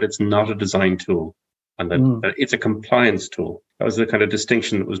came up that it's not a design tool and that it's a compliance tool. That was the kind of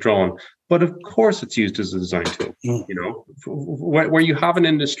distinction that was drawn. But of course, it's used as a design tool. Where you have an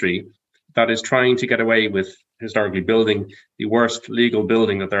industry that is trying to get away with historically building the worst legal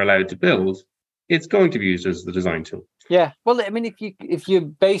building that they're allowed to build, it's going to be used as the design tool. Yeah, well, I mean, if you're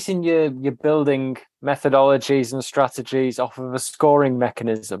basing your building methodologies and strategies off of a scoring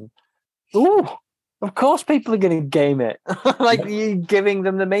mechanism, Of course, people are going to game it. Like you giving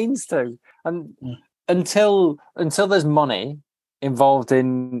them the means to, and until there's money involved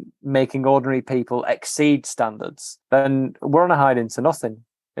in making ordinary people exceed standards, then we're on a hide into nothing.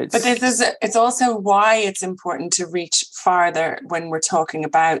 It's also why it's important to reach farther when we're talking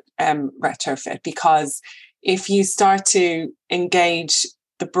about retrofit, because if you start to engage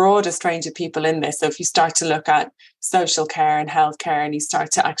the broadest range of people in this, so if you start to look at social care and healthcare, and you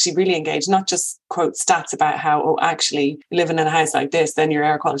start to actually really engage, not just quote stats about how, actually living in a house like this, then your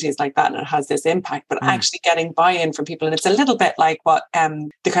air quality is like that and it has this impact, but actually getting buy-in from people. And it's a little bit like what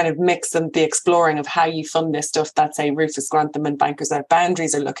the kind of mix and the exploring of how you fund this stuff that, say, Rufus Grantham and Bankers Without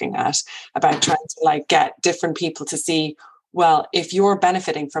Boundaries are looking at, about trying to like get different people to see, well, if you're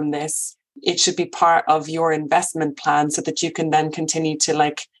benefiting from this, it should be part of your investment plan so that you can then continue to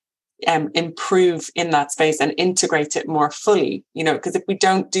like improve in that space and integrate it more fully, because if we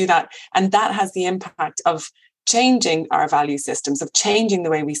don't do that, and that has the impact of changing our value systems, of changing the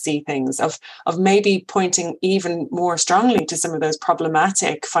way we see things, of maybe pointing even more strongly to some of those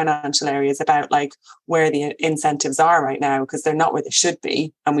problematic financial areas about like where the incentives are right now, because they're not where they should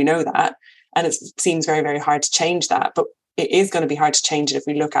be. And we know that. And it seems very, very hard to change that. But it is going to be hard to change it if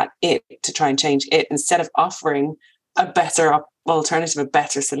we look at it to try and change it instead of offering a better alternative, a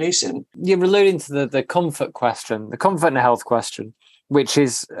better solution. You're alluding to the comfort question, the comfort and health question, which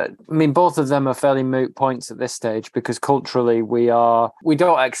is, both of them are fairly moot points at this stage, because culturally we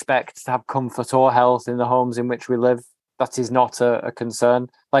don't expect to have comfort or health in the homes in which we live. That is not a concern.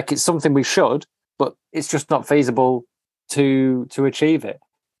 Like, it's something we should, but it's just not feasible to achieve it.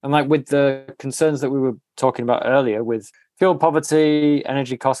 And like with the concerns that we were talking about earlier, with fuel poverty,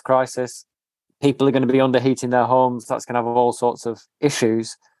 energy cost crisis, people are going to be underheating their homes. That's going to have all sorts of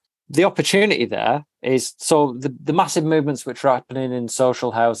issues. The opportunity there is, so the massive movements which are happening in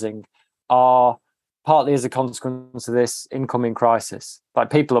social housing are partly as a consequence of this incoming crisis. Like,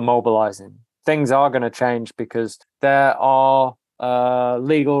 people are mobilizing. Things are going to change because there are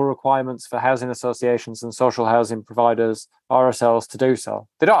legal requirements for housing associations and social housing providers, RSLs, to do so.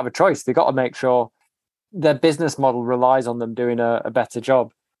 They don't have a choice. They've got to make sure their business model relies on them doing a better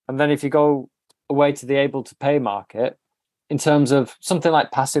job. And then if you go away to the able to pay market, in terms of something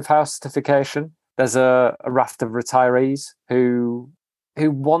like passive house certification, there's a raft of retirees who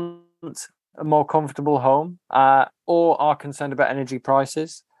want a more comfortable home, or are concerned about energy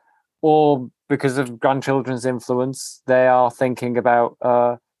prices, or because of grandchildren's influence, they are thinking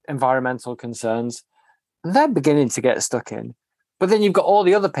about environmental concerns. And they're beginning to get stuck in. But then you've got all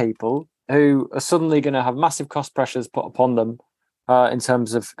the other people who are suddenly going to have massive cost pressures put upon them in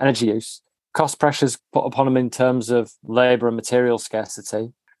terms of energy use, cost pressures put upon them in terms of labour and material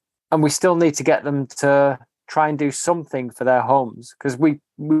scarcity. And we still need to get them to try and do something for their homes, because we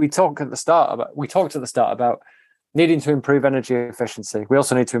talked at the start about needing to improve energy efficiency. We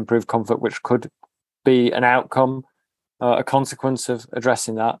also need to improve comfort, which could be an outcome, a consequence of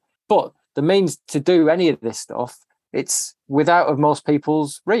addressing that. But the means to do any of this stuff, it's without of most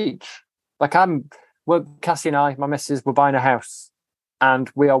people's reach. Like, Cassie and I, my missus, we're buying a house, and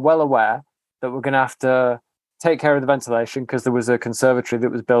we are well aware that we're going to have to take care of the ventilation, because there was a conservatory that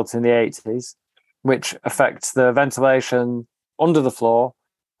was built in the 80s, which affects the ventilation under the floor,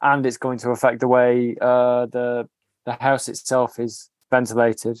 and it's going to affect the way the house itself is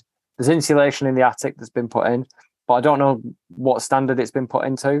ventilated. There's insulation in the attic that's been put in, but I don't know what standard it's been put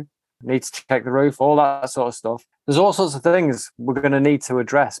into. Needs to check the roof, all that sort of stuff. There's all sorts of things we're going to need to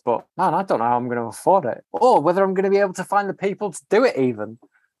address, but man, I don't know how I'm going to afford it, or whether I'm going to be able to find the people to do it even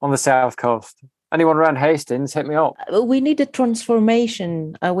on the South Coast. Anyone around Hastings, hit me up. We need a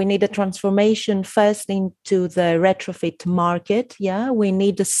transformation. First into the retrofit market. Yeah, we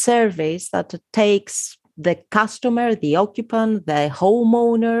need a service that takes the customer, the occupant, the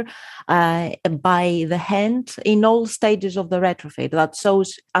homeowner by the hand in all stages of the retrofit. That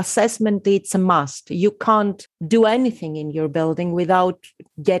shows assessment, it's a must. You can't do anything in your building without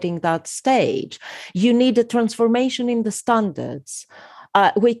getting that stage. You need a transformation in the standards.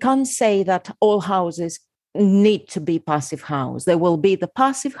 We can't say that all houses need to be passive house. There will be the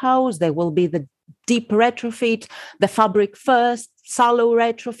passive house, there will be the deep retrofit, the fabric first, shallow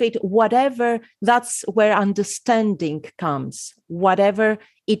retrofit, whatever. That's where understanding comes, whatever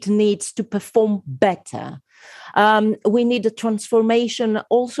it needs to perform better. We need a transformation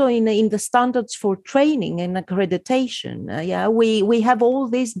also in the standards for training and accreditation. We have all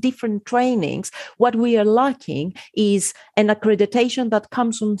these different trainings. What we are lacking is an accreditation that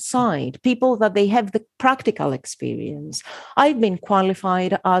comes on site, people that they have the practical experience. I've been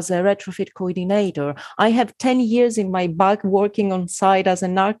qualified as a retrofit coordinator. I have 10 years in my back working on site as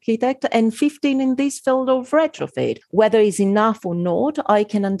an architect and 15 in this field of retrofit. Whether it's enough or not, I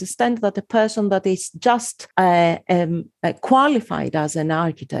can understand that a person that is just qualified as an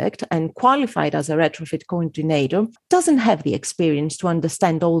architect and qualified as a retrofit coordinator doesn't have the experience to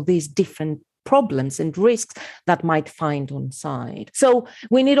understand all these different problems and risks that might find on site. So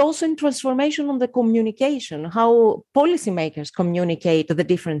we need also in transformation on the communication, how policymakers communicate the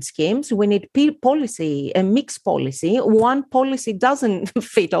different schemes. We need policy, a mixed policy. One policy doesn't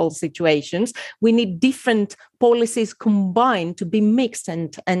fit all situations. We need different policies combined to be mixed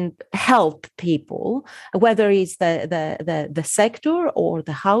and help people, whether it's the sector or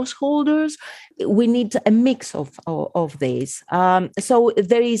the householders. We need a mix of these. So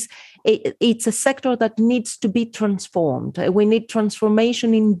there is it's a sector that needs to be transformed. We need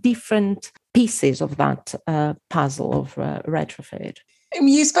transformation in different pieces of that puzzle of retrofit.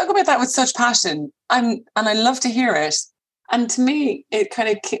 You spoke about that with such passion, and I love to hear it. And to me, it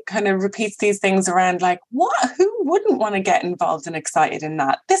kind of repeats these things around like, who wouldn't want to get involved and excited in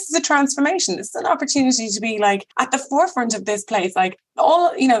that? This is a transformation. This is an opportunity to be like at the forefront of this place. Like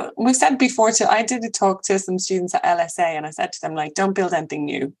we've said before, I did a talk to some students at LSA and I said to them, like, don't build anything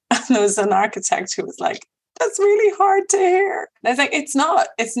new. And there was an architect who was like, that's really hard to hear. And I was like, it's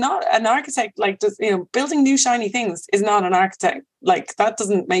not an architect, like, just, building new shiny things is not an architect. Like, that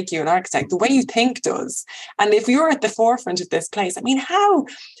doesn't make you an architect. The way you think does. And if you're at the forefront of this place, I mean, how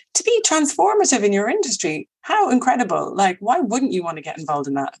to be transformative in your industry, how incredible. Like, why wouldn't you want to get involved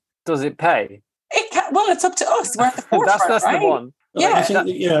in that? Does it pay? Well, it's up to us. We're at the forefront, that's right? The one. Yeah. I think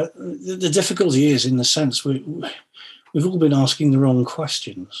the difficulty is, in the sense, we've all been asking the wrong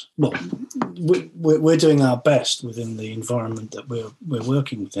questions. Well, we're doing our best within the environment that we're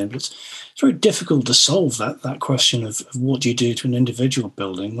working within, but it's very difficult to solve that question of what do you do to an individual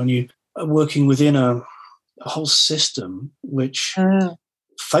building when you are working within a whole system which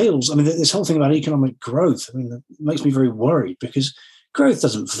fails. I mean, this whole thing about economic growth, I mean, that makes me very worried, because growth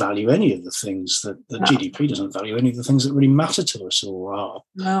doesn't value any of the things that GDP doesn't value any of the things that really matter to us, or our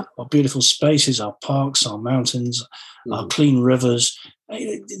beautiful spaces, our parks, our mountains, our clean rivers.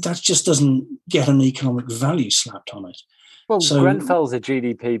 That just doesn't get an economic value slapped on it. Well, so, Grenfell's a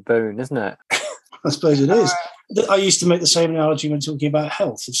GDP boon, isn't it? I suppose it is. I used to make the same analogy when talking about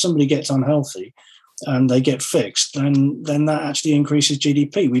health. If somebody gets unhealthy and they get fixed, then that actually increases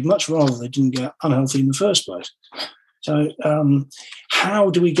GDP. We'd much rather they didn't get unhealthy in the first place. So how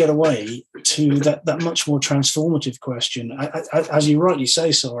do we get away to that much more transformative question? As you rightly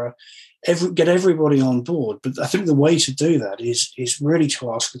say, Sarah, get everybody on board. But I think the way to do that is really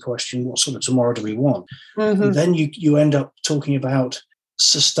to ask the question, what sort of tomorrow do we want? Mm-hmm. And then you end up talking about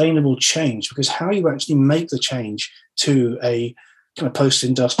sustainable change, because how you actually make the change to a kind of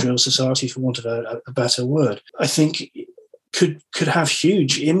post-industrial society, for want of a better word, I think could have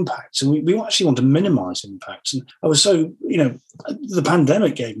huge impacts, and we actually want to minimize impacts. And I was so, the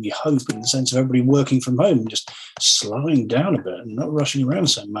pandemic gave me hope in the sense of everybody working from home and just slowing down a bit and not rushing around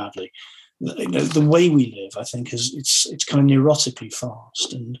so madly. The way we live, I think, it's kind of neurotically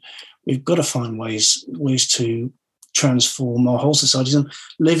fast, and we've got to find ways to transform our whole societies and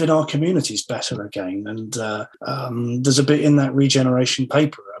live in our communities better again. And there's a bit in that regeneration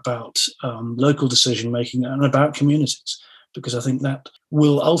paper about local decision making and about communities, because I think that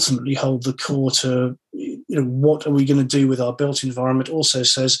will ultimately hold the core to, what are we going to do with our built environment? Also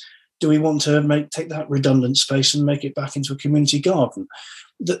says, do we want to take that redundant space and make it back into a community garden?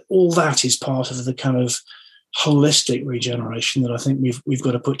 All that is part of the kind of holistic regeneration that I think we've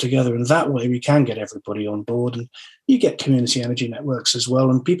got to put together, and that way we can get everybody on board, and you get community energy networks as well,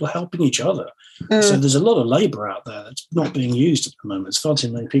 and people helping each other. So there's a lot of labour out there that's not being used at the moment. It's far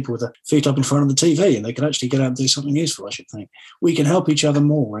too many people with their feet up in front of the TV, and they can actually get out and do something useful, I should think. We can help each other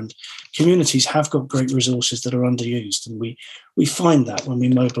more, and communities have got great resources that are underused, and we find that when we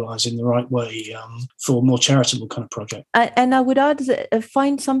mobilise in the right way for a more charitable kind of project. And I would add,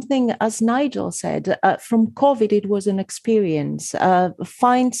 find something, as Nigel said, from COVID, it was an experience.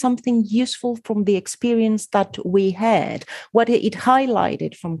 Find something useful from the experience that we had. What it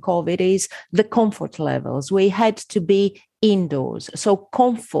highlighted from COVID is the comfort levels. We had to be indoors. So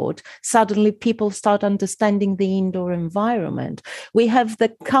comfort, suddenly people start understanding the indoor environment. We have the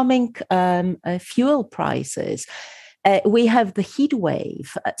coming fuel prices. We have the heat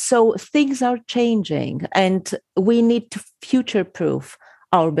wave. So things are changing, and we need to future-proof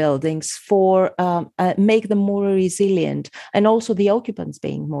our buildings for make them more resilient, and also the occupants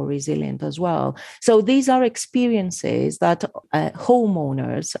being more resilient as well. So these are experiences that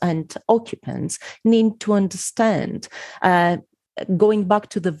homeowners and occupants need to understand. Going back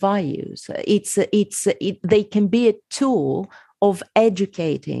to the values, they can be a tool of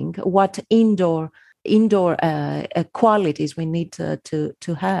educating what indoor qualities we need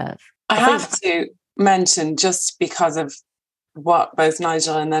to have. I have to mention, just because of what both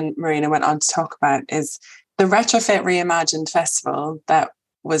Nigel and then Marina went on to talk about, is the Retrofit Reimagined Festival that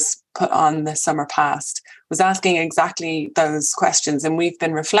was put on the summer past was asking exactly those questions, and we've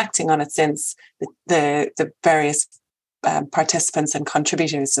been reflecting on it since the various participants and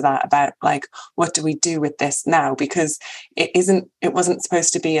contributors to that, about like, what do we do with this now? Because it wasn't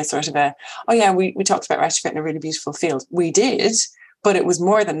supposed to be a sort of we talked about retrofit in a really beautiful field. We did, but it was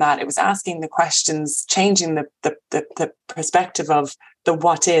more than that. It was asking the questions, changing the perspective of the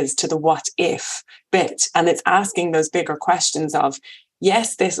what is to the what if bit. And it's asking those bigger questions of,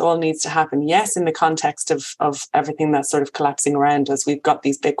 yes, this all needs to happen. Yes, in the context of everything that's sort of collapsing around us, we've got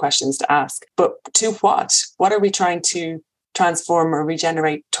these big questions to ask. But to what? What are we trying to transform or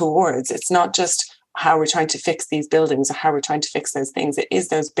regenerate towards? It's not just how we're trying to fix these buildings or how we're trying to fix those things. It is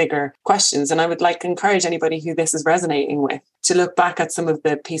those bigger questions. And I would encourage anybody who this is resonating with to look back at some of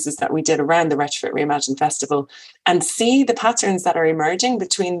the pieces that we did around the Retrofit Reimagined Festival and see the patterns that are emerging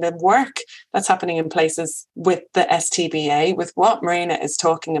between the work that's happening in places with the STBA, with what Marina is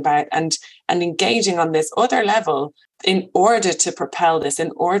talking about, and engaging on this other level in order to propel this,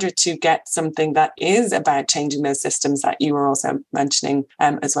 in order to get something that is about changing those systems that you were also mentioning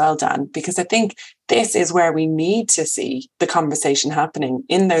as well, Dan, because I think this is where we need to see the conversation happening,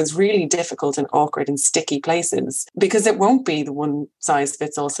 in those really difficult and awkward and sticky places, because it won't be the one size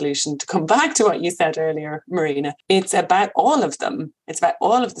fits all solution. To come back to what you said earlier, Marina, it's about all of them. It's about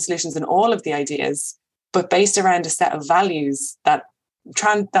all of the solutions and all of the ideas, but based around a set of values that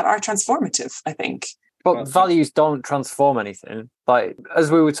are transformative, I think. But values don't transform anything. Like, as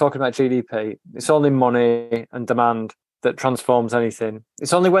we were talking about GDP, it's only money and demand that transforms anything.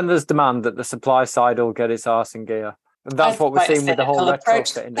 It's only when there's demand that the supply side will get its arse in gear. And that's what we're seeing with the whole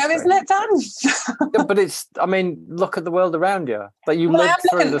retrofit industry. No, isn't it, Dan? Yeah, but look at the world around you. Like, you lived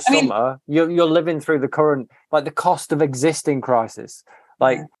through the summer, you're living through the current, the cost of existing crisis.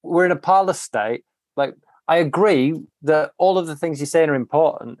 We're in a parlous state. I agree that all of the things you're saying are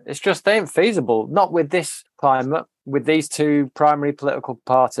important. It's just they ain't feasible. Not with this climate, with these two primary political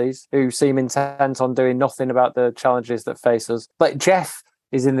parties who seem intent on doing nothing about the challenges that face us. But Jeff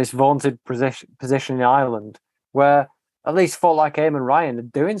is in this vaunted position in Ireland where at least folk like Aim and Ryan are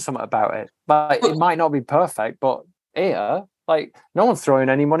doing something about it. But it might not be perfect, but here, no one's throwing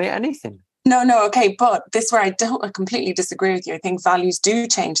any money at anything. No, okay, but this is where I completely disagree with you. I think values do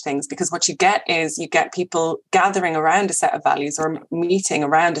change things, because what you get is people gathering around a set of values or meeting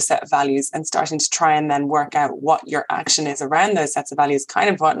around a set of values and starting to try and then work out what your action is around those sets of values,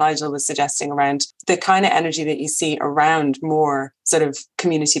 kind of what Nigel was suggesting around the kind of energy that you see around more sort of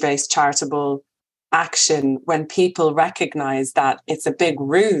community-based charitable action, when people recognize that it's a big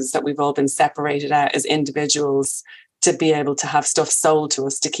ruse that we've all been separated out as individuals to be able to have stuff sold to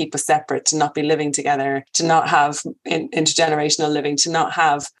us, to keep us separate, to not be living together, to not have intergenerational living, to not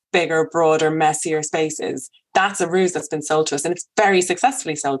have bigger, broader, messier spaces. That's a ruse that's been sold to us. And it's very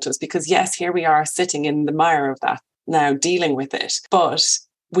successfully sold to us, because yes, here we are sitting in the mire of that now, dealing with it. But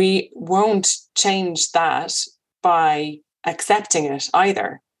we won't change that by accepting it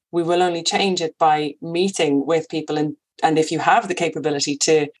either. We will only change it by meeting with people. And if you have the capability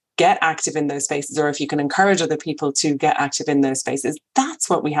to get active in those spaces, or if you can encourage other people to get active in those spaces, that's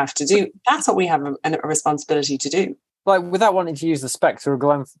what we have to do. That's what we have a responsibility to do. Without wanting to use the spectre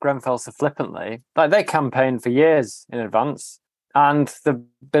of Grenfell so flippantly, they campaigned for years in advance, and there've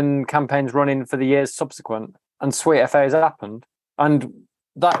been campaigns running for the years subsequent, and Sweet FA has happened. And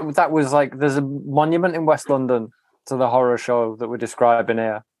that was there's a monument in West London to the horror show that we're describing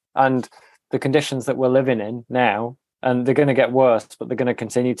here, and the conditions that we're living in now. And they're going to get worse, but they're going to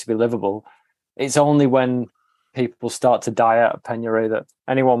continue to be livable. It's only when people start to die out of penury that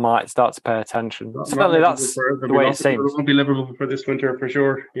anyone might start to pay attention. Certainly that's the way it seems. It won't be livable for this winter for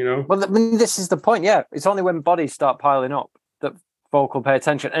sure, Well, this is the point, yeah. It's only when bodies start piling up that folk will pay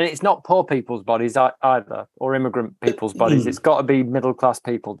attention. And it's not poor people's bodies either, or immigrant people's bodies. It's got to be middle-class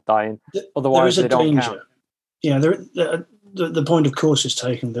people dying. Otherwise, they don't count. Yeah, the point, of course, is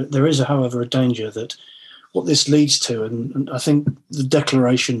taken. There is, however, a danger that what this leads to, and I think the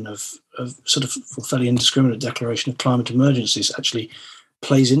declaration of sort of fairly indiscriminate declaration of climate emergencies actually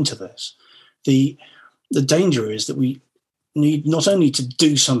plays into this. The danger is that we need not only to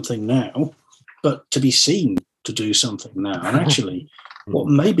do something now, but to be seen to do something now. And actually, what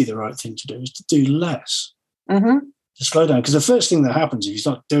may be the right thing to do is to do less, to slow down. Because the first thing that happens if you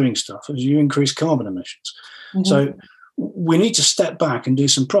start doing stuff is you increase carbon emissions. So we need to step back and do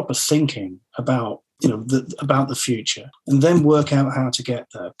some proper thinking about about the future, and then work out how to get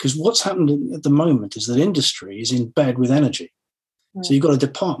there. Because what's happened at the moment is that industry is in bed with energy. So you've got a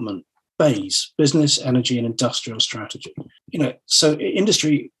department, BEIS, Business, Energy and Industrial Strategy. So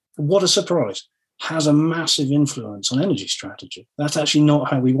industry, what a surprise, has a massive influence on energy strategy. That's actually not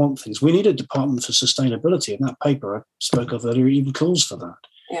how we want things. We need a department for sustainability, and that paper I spoke of earlier even calls for that.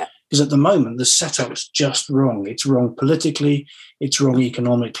 Yeah. Because at the moment, the setup's just wrong. It's wrong politically, it's wrong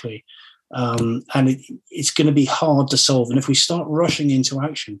economically, and it's going to be hard to solve. And if we start rushing into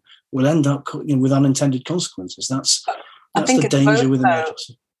action, we'll end up with unintended consequences. That's the danger with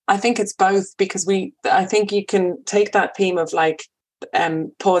emergency. I think it's both, because I think you can take that theme of like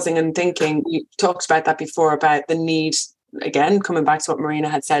pausing and thinking. You talked about that before, about the need, again, coming back to what Marina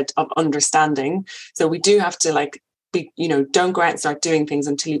had said, of understanding. So we do have to don't go out and start doing things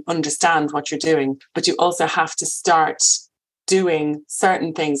until you understand what you're doing, but you also have to start doing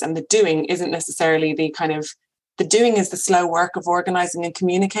certain things. And the doing isn't necessarily the doing is the slow work of organizing and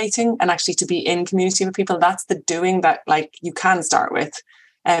communicating, and actually to be in community with people. That's the doing that you can start with.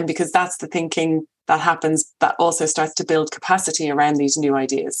 Because that's the thinking that happens that also starts to build capacity around these new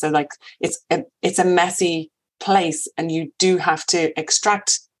ideas. So it's a messy place, and you do have to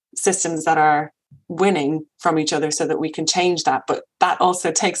extract systems that are winning from each other so that we can change that. But that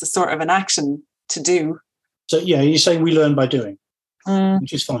also takes a sort of an action to do. So you're saying we learn by doing,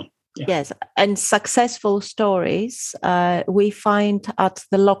 which is fine. Yeah. Yes, and successful stories we find at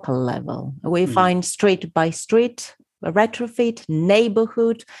the local level. We find street by street, retrofit,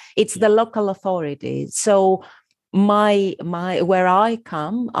 neighborhood. It's the local authorities. So my where I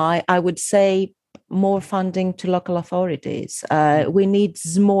come, I would say more funding to local authorities. We need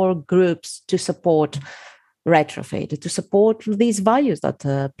more groups to support retrofit, to support these values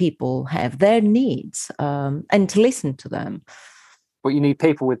that people have, their needs, and to listen to them. But you need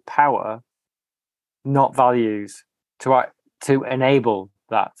people with power, not values, to enable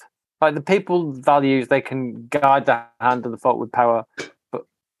that. Like the people values, they can guide the hand of the folk with power, but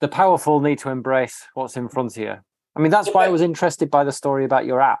the powerful need to embrace what's in front of you. I mean, that's why I was interested by the story about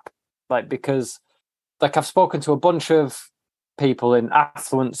your app, because I've spoken to a bunch of people in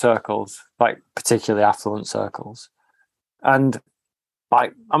affluent circles, particularly affluent circles, and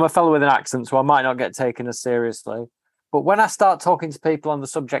I'm a fellow with an accent, so I might not get taken as seriously. But when I start talking to people on the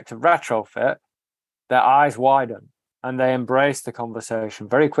subject of retrofit, their eyes widen. And they embrace the conversation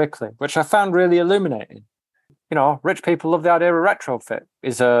very quickly, which I found really illuminating. Rich people love the idea of retrofit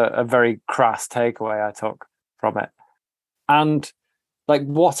is a very crass takeaway I took from it. And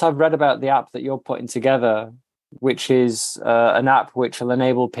what I've read about the app that you're putting together, which is an app which will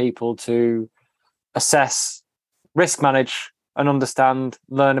enable people to assess, risk manage, and understand,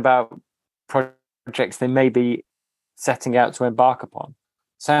 learn about projects they may be setting out to embark upon.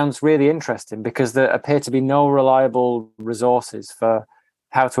 Sounds really interesting, because there appear to be no reliable resources for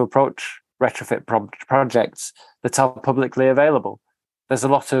how to approach retrofit projects that are publicly available. There's a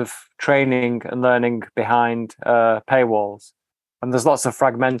lot of training and learning behind paywalls, and there's lots of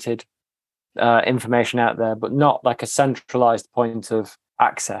fragmented information out there, but not a centralized point of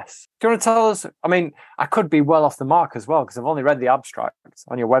access. Do you want to tell us? I mean, I could be well off the mark as well, because I've only read the abstracts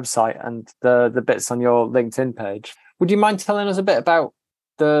on your website and the bits on your LinkedIn page. Would you mind telling us a bit about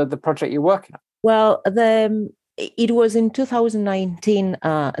the project you're working on? Well, it was in 2019,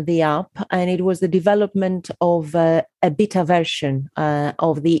 the app, and it was the development of a beta version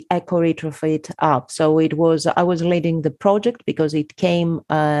of the Eco Retrofit app. So I was leading the project because it came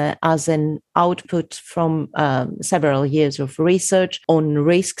as an output from several years of research on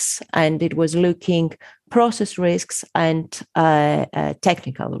risks, and it was looking process risks and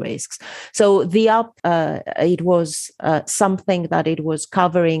technical risks. So the app, it was something that it was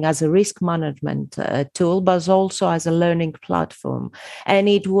covering as a risk management tool, but also as a learning platform. And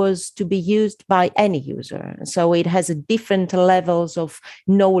it was to be used by any user. So it has different levels of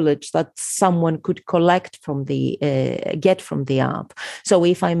knowledge that someone could collect from get from the app. So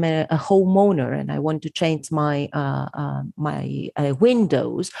if I'm a homeowner and I want to change my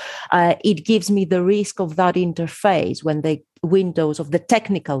windows, it gives me the risk of that interface when the windows of the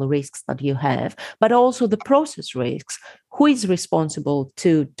technical risks that you have, but also the process risks. Who is responsible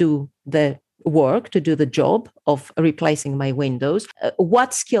to do the work to do the job of replacing my windows,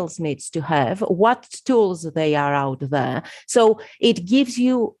 what skills needs to have, what tools they are out there. So it gives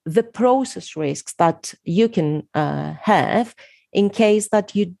you the process risks that you can have in case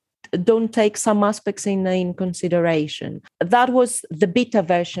that you don't take some aspects in consideration. That was the beta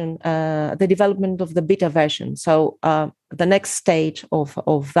version, the development of the beta version. So the next stage of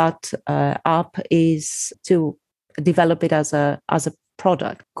that app is to develop it as a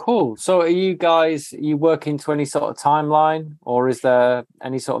product. Cool. So are you working to any sort of timeline, or is there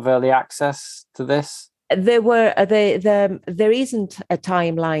any sort of early access to this? There isn't a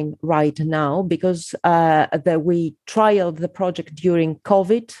timeline right now because we trialed the project during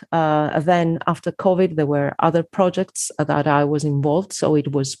COVID. Then after COVID, there were other projects that I was involved, so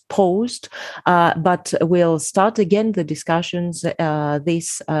it was paused. But we'll start again the discussions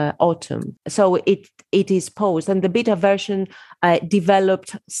this autumn. So it is paused, and the beta version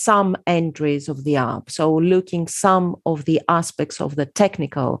developed some entries of the app. So looking some of the aspects of the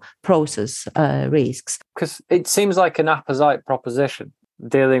technical process risks. Because it seems like an apposite proposition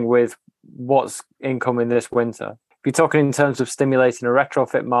dealing with what's incoming this winter. If you're talking in terms of stimulating a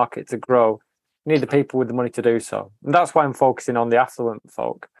retrofit market to grow, you need the people with the money to do so. And that's why I'm focusing on the affluent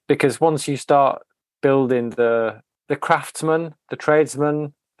folk. Because once you start building the craftsmen, the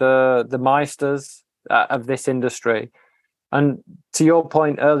tradesmen, the meisters of this industry, and to your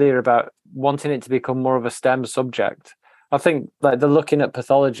point earlier about wanting it to become more of a STEM subject, I think like the looking at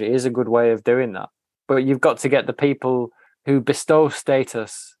pathology is a good way of doing that. But you've got to get the people who bestow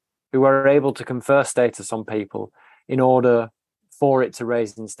status, who are able to confer status on people in order for it to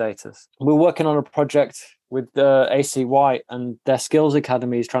raise in status. We're working on a project with AC White, and their skills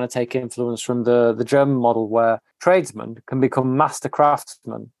academy is trying to take influence from the German model, where tradesmen can become master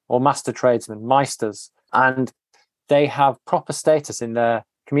craftsmen or master tradesmen, meisters, and they have proper status in their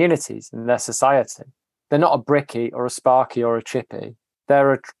communities, in their society. They're not a brickie or a sparky or a chippy.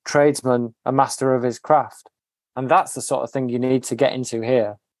 They're a tradesman, a master of his craft. And that's the sort of thing you need to get into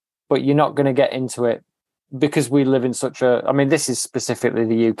here. But you're not going to get into it because we live in this is specifically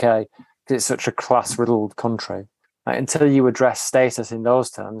the UK, because it's such a class-riddled country. Until you address status in those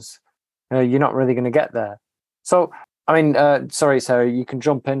terms, you're not really going to get there. So, sorry, Sarah, you can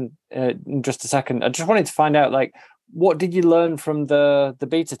jump in just a second. I just wanted to find out, what did you learn from the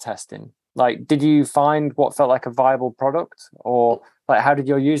beta testing? Did you find what felt like a viable product, or how did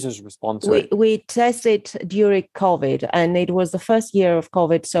your users respond to it? We tested during COVID, and it was the first year of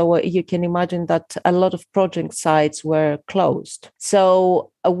COVID. So you can imagine that a lot of project sites were closed.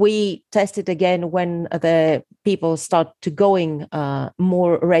 So we tested again when the people start to going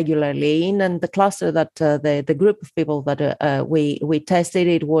more regularly in, and the cluster that the group of people that we tested,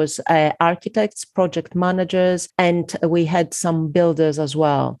 it was architects, project managers, and we had some builders as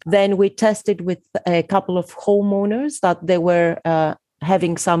well. Then we tested with a couple of homeowners that they were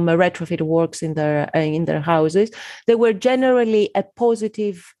having some retrofit works in their houses. They were generally a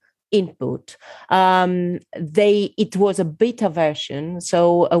positive input. It was a beta version,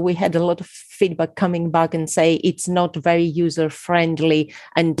 so we had a lot of feedback coming back and say it's not very user friendly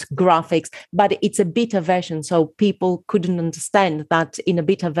and graphics, but it's a beta version, so people couldn't understand that in a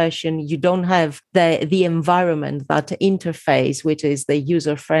beta version you don't have the environment, that interface which is the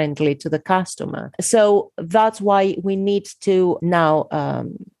user friendly to the customer. So that's why we need to now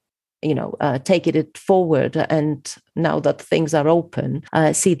take it forward, and now that things are open,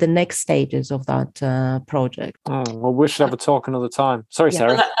 see the next stages of that project. Oh, well, we should have a talk another time. Sorry,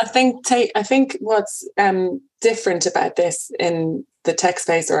 Sarah. I think what's different about this in the tech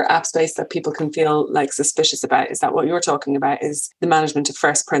space or app space that people can feel suspicious about is that what you're talking about is the management of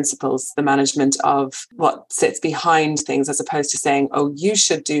first principles, the management of what sits behind things, as opposed to saying, oh, you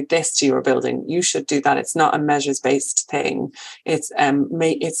should do this to your building, you should do that. It's not a measures-based thing.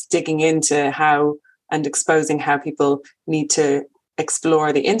 It's digging into how and exposing how people need to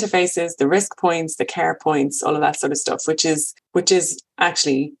explore the interfaces, the risk points, the care points, all of that sort of stuff, which is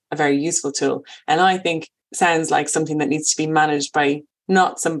actually a very useful tool. And I think sounds like something that needs to be managed by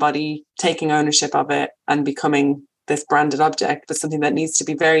not somebody taking ownership of it and becoming this branded object, but something that needs to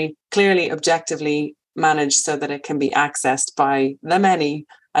be very clearly, objectively managed so that it can be accessed by the many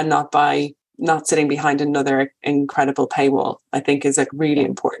and not sitting behind another incredible paywall, I think is really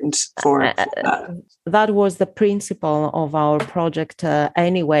important for that. That was the principle of our project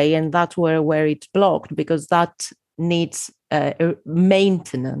anyway, and that's where it's blocked, because that needs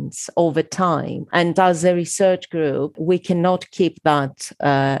maintenance over time. And as a research group, we cannot keep that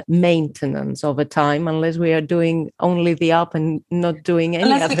maintenance over time unless we are doing only the app and not doing any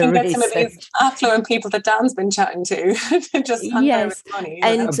unless other we can get research. some of these affluent people that Dan's been chatting to just hand over the money.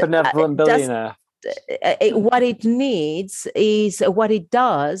 And a benevolent billionaire. What it needs is, what it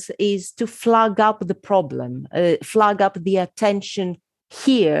does is to flag up the problem, flag up the attention.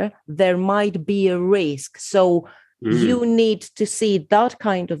 Here, there might be a risk. So you need to see that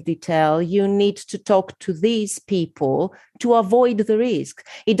kind of detail. You need to talk to these people to avoid the risk.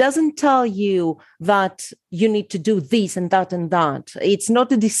 It doesn't tell you that you need to do this and that and that. It's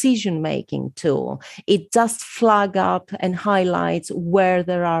not a decision-making tool. It just flags up and highlights where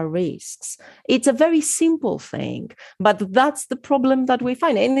there are risks. It's a very simple thing, but that's the problem that we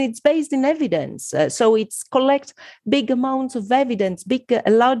find. And it's based in evidence. So it's collect big amounts of evidence,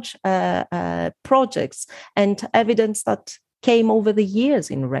 large projects and evidence that came over the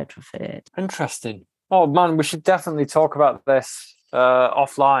years in retrofit. Interesting. Oh man, we should definitely talk about this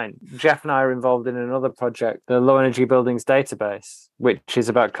offline. Jeff and I are involved in another project, the Low Energy Buildings Database, which is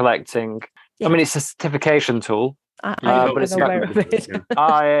about collecting. I mean, it's a certification tool, but it's aware of it.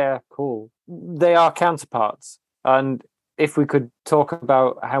 yeah, cool. They are counterparts, and if we could talk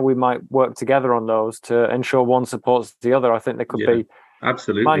about how we might work together on those to ensure one supports the other, I think there could be.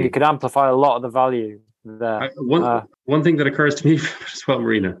 Absolutely. Man, you could amplify a lot of the value there. One thing that occurs to me as well,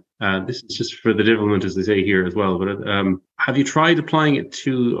 Marina, this is just for the development, as they say here as well, but have you tried applying it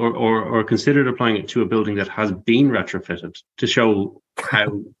to or considered applying it to a building that has been retrofitted to show how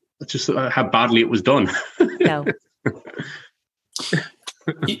badly it was done? No.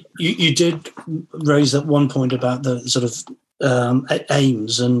 You did raise that one point about the sort of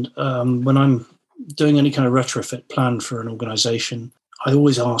aims, and when I'm doing any kind of retrofit plan for an organisation, I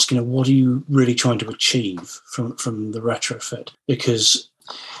always ask, what are you really trying to achieve from the retrofit? Because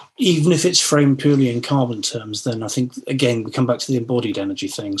even if it's framed purely in carbon terms, then I think, again, we come back to the embodied energy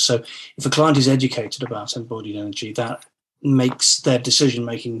thing. So if a client is educated about embodied energy, that makes their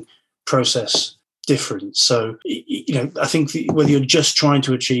decision-making process different. So, I think whether you're just trying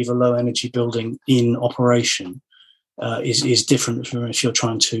to achieve a low-energy building in operation is different from if you're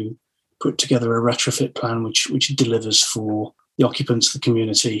trying to put together a retrofit plan which delivers for the occupants, the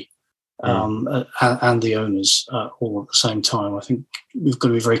community, and the owners all at the same time. I think we've got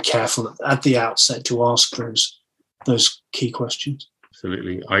to be very careful at the outset to ask those key questions.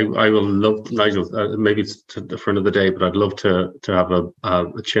 Absolutely. I will love, Nigel, maybe it's for another day, but I'd love to have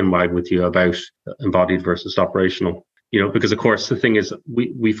a chin wag with you about embodied versus operational. Because of course the thing is,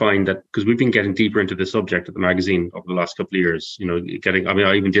 we find that because we've been getting deeper into the subject of the magazine over the last couple of years,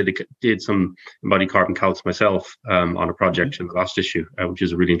 I even did some embodied carbon calcs myself on a project in the last issue, which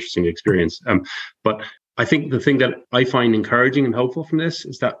is a really interesting experience. But I think the thing that I find encouraging and hopeful from this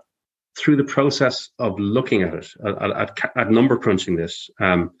is that through the process of looking at it, at number crunching this,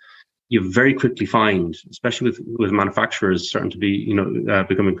 you very quickly find, especially with manufacturers starting to be,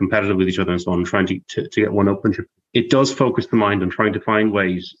 becoming competitive with each other and so on, trying to get one-upmanship, it does focus the mind on trying to find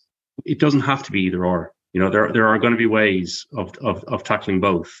ways. It doesn't have to be either or. There are going to be ways of tackling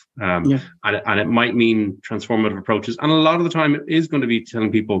both, and it might mean transformative approaches. And a lot of the time, it is going to be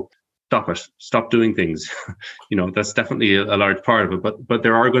telling people, stop doing things. That's definitely a large part of it. But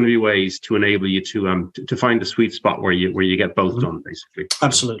there are going to be ways to enable you to find the sweet spot where you get both done, basically.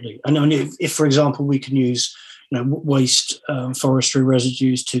 Absolutely. And if for example, we can use waste forestry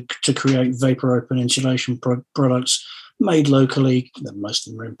residues to create vapor open insulation products made locally, most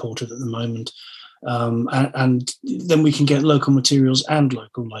of them are imported at the moment, and then we can get local materials and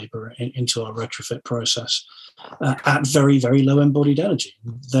local labour into our retrofit process at very, very low embodied energy.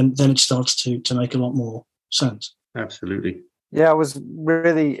 Then it starts to make a lot more sense. Absolutely. Yeah, I was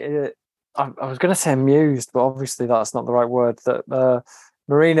really, I was going to say amused, but obviously that's not the right word, that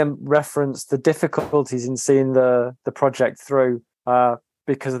Marina referenced the difficulties in seeing the project through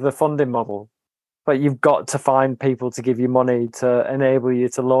because of the funding model. But you've got to find people to give you money to enable you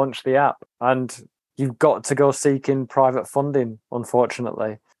to launch the app. And you've got to go seeking private funding,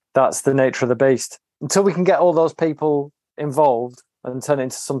 unfortunately. That's the nature of the beast. Until we can get all those people involved and turn it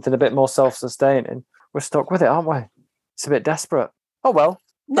into something a bit more self-sustaining, we're stuck with it, aren't we? It's a bit desperate. Oh, well.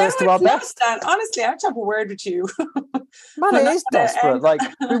 No, let's do our best. That. Honestly, I have to have a word with you. Man, it is desperate.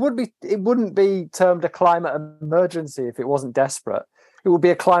 It wouldn't be termed a climate emergency if it wasn't desperate. It would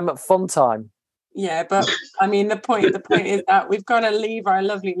be a climate fun time. Yeah, but I mean, the point is that we've got to leave our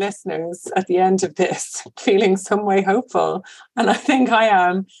lovely listeners at the end of this feeling some way hopeful. And I think I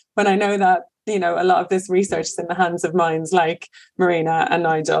am when I know that a lot of this research is in the hands of minds like Marina and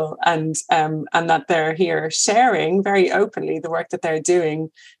Nigel, and that they're here sharing very openly the work that they're doing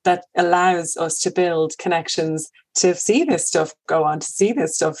that allows us to build connections, to see this stuff go on, to see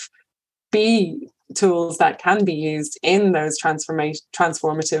this stuff be tools that can be used in those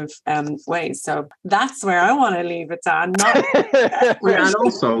transformative ways. So that's where I want to leave it, Dan. And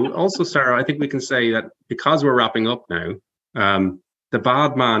also, Sarah, I think we can say that because we're wrapping up now, the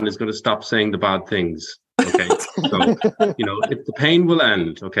bad man is going to stop saying the bad things. Okay, so the pain will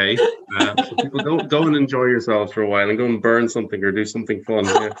end. Okay, so people go and enjoy yourselves for a while and go and burn something or do something fun.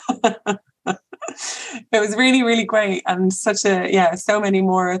 Yeah. It was really, really great, and so many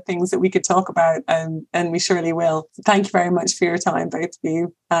more things that we could talk about, and we surely will. Thank you very much for your time, both of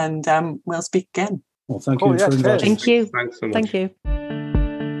you, and we'll speak again. Well, thank you for inviting us. Thank you. Thanks so much. Thank you.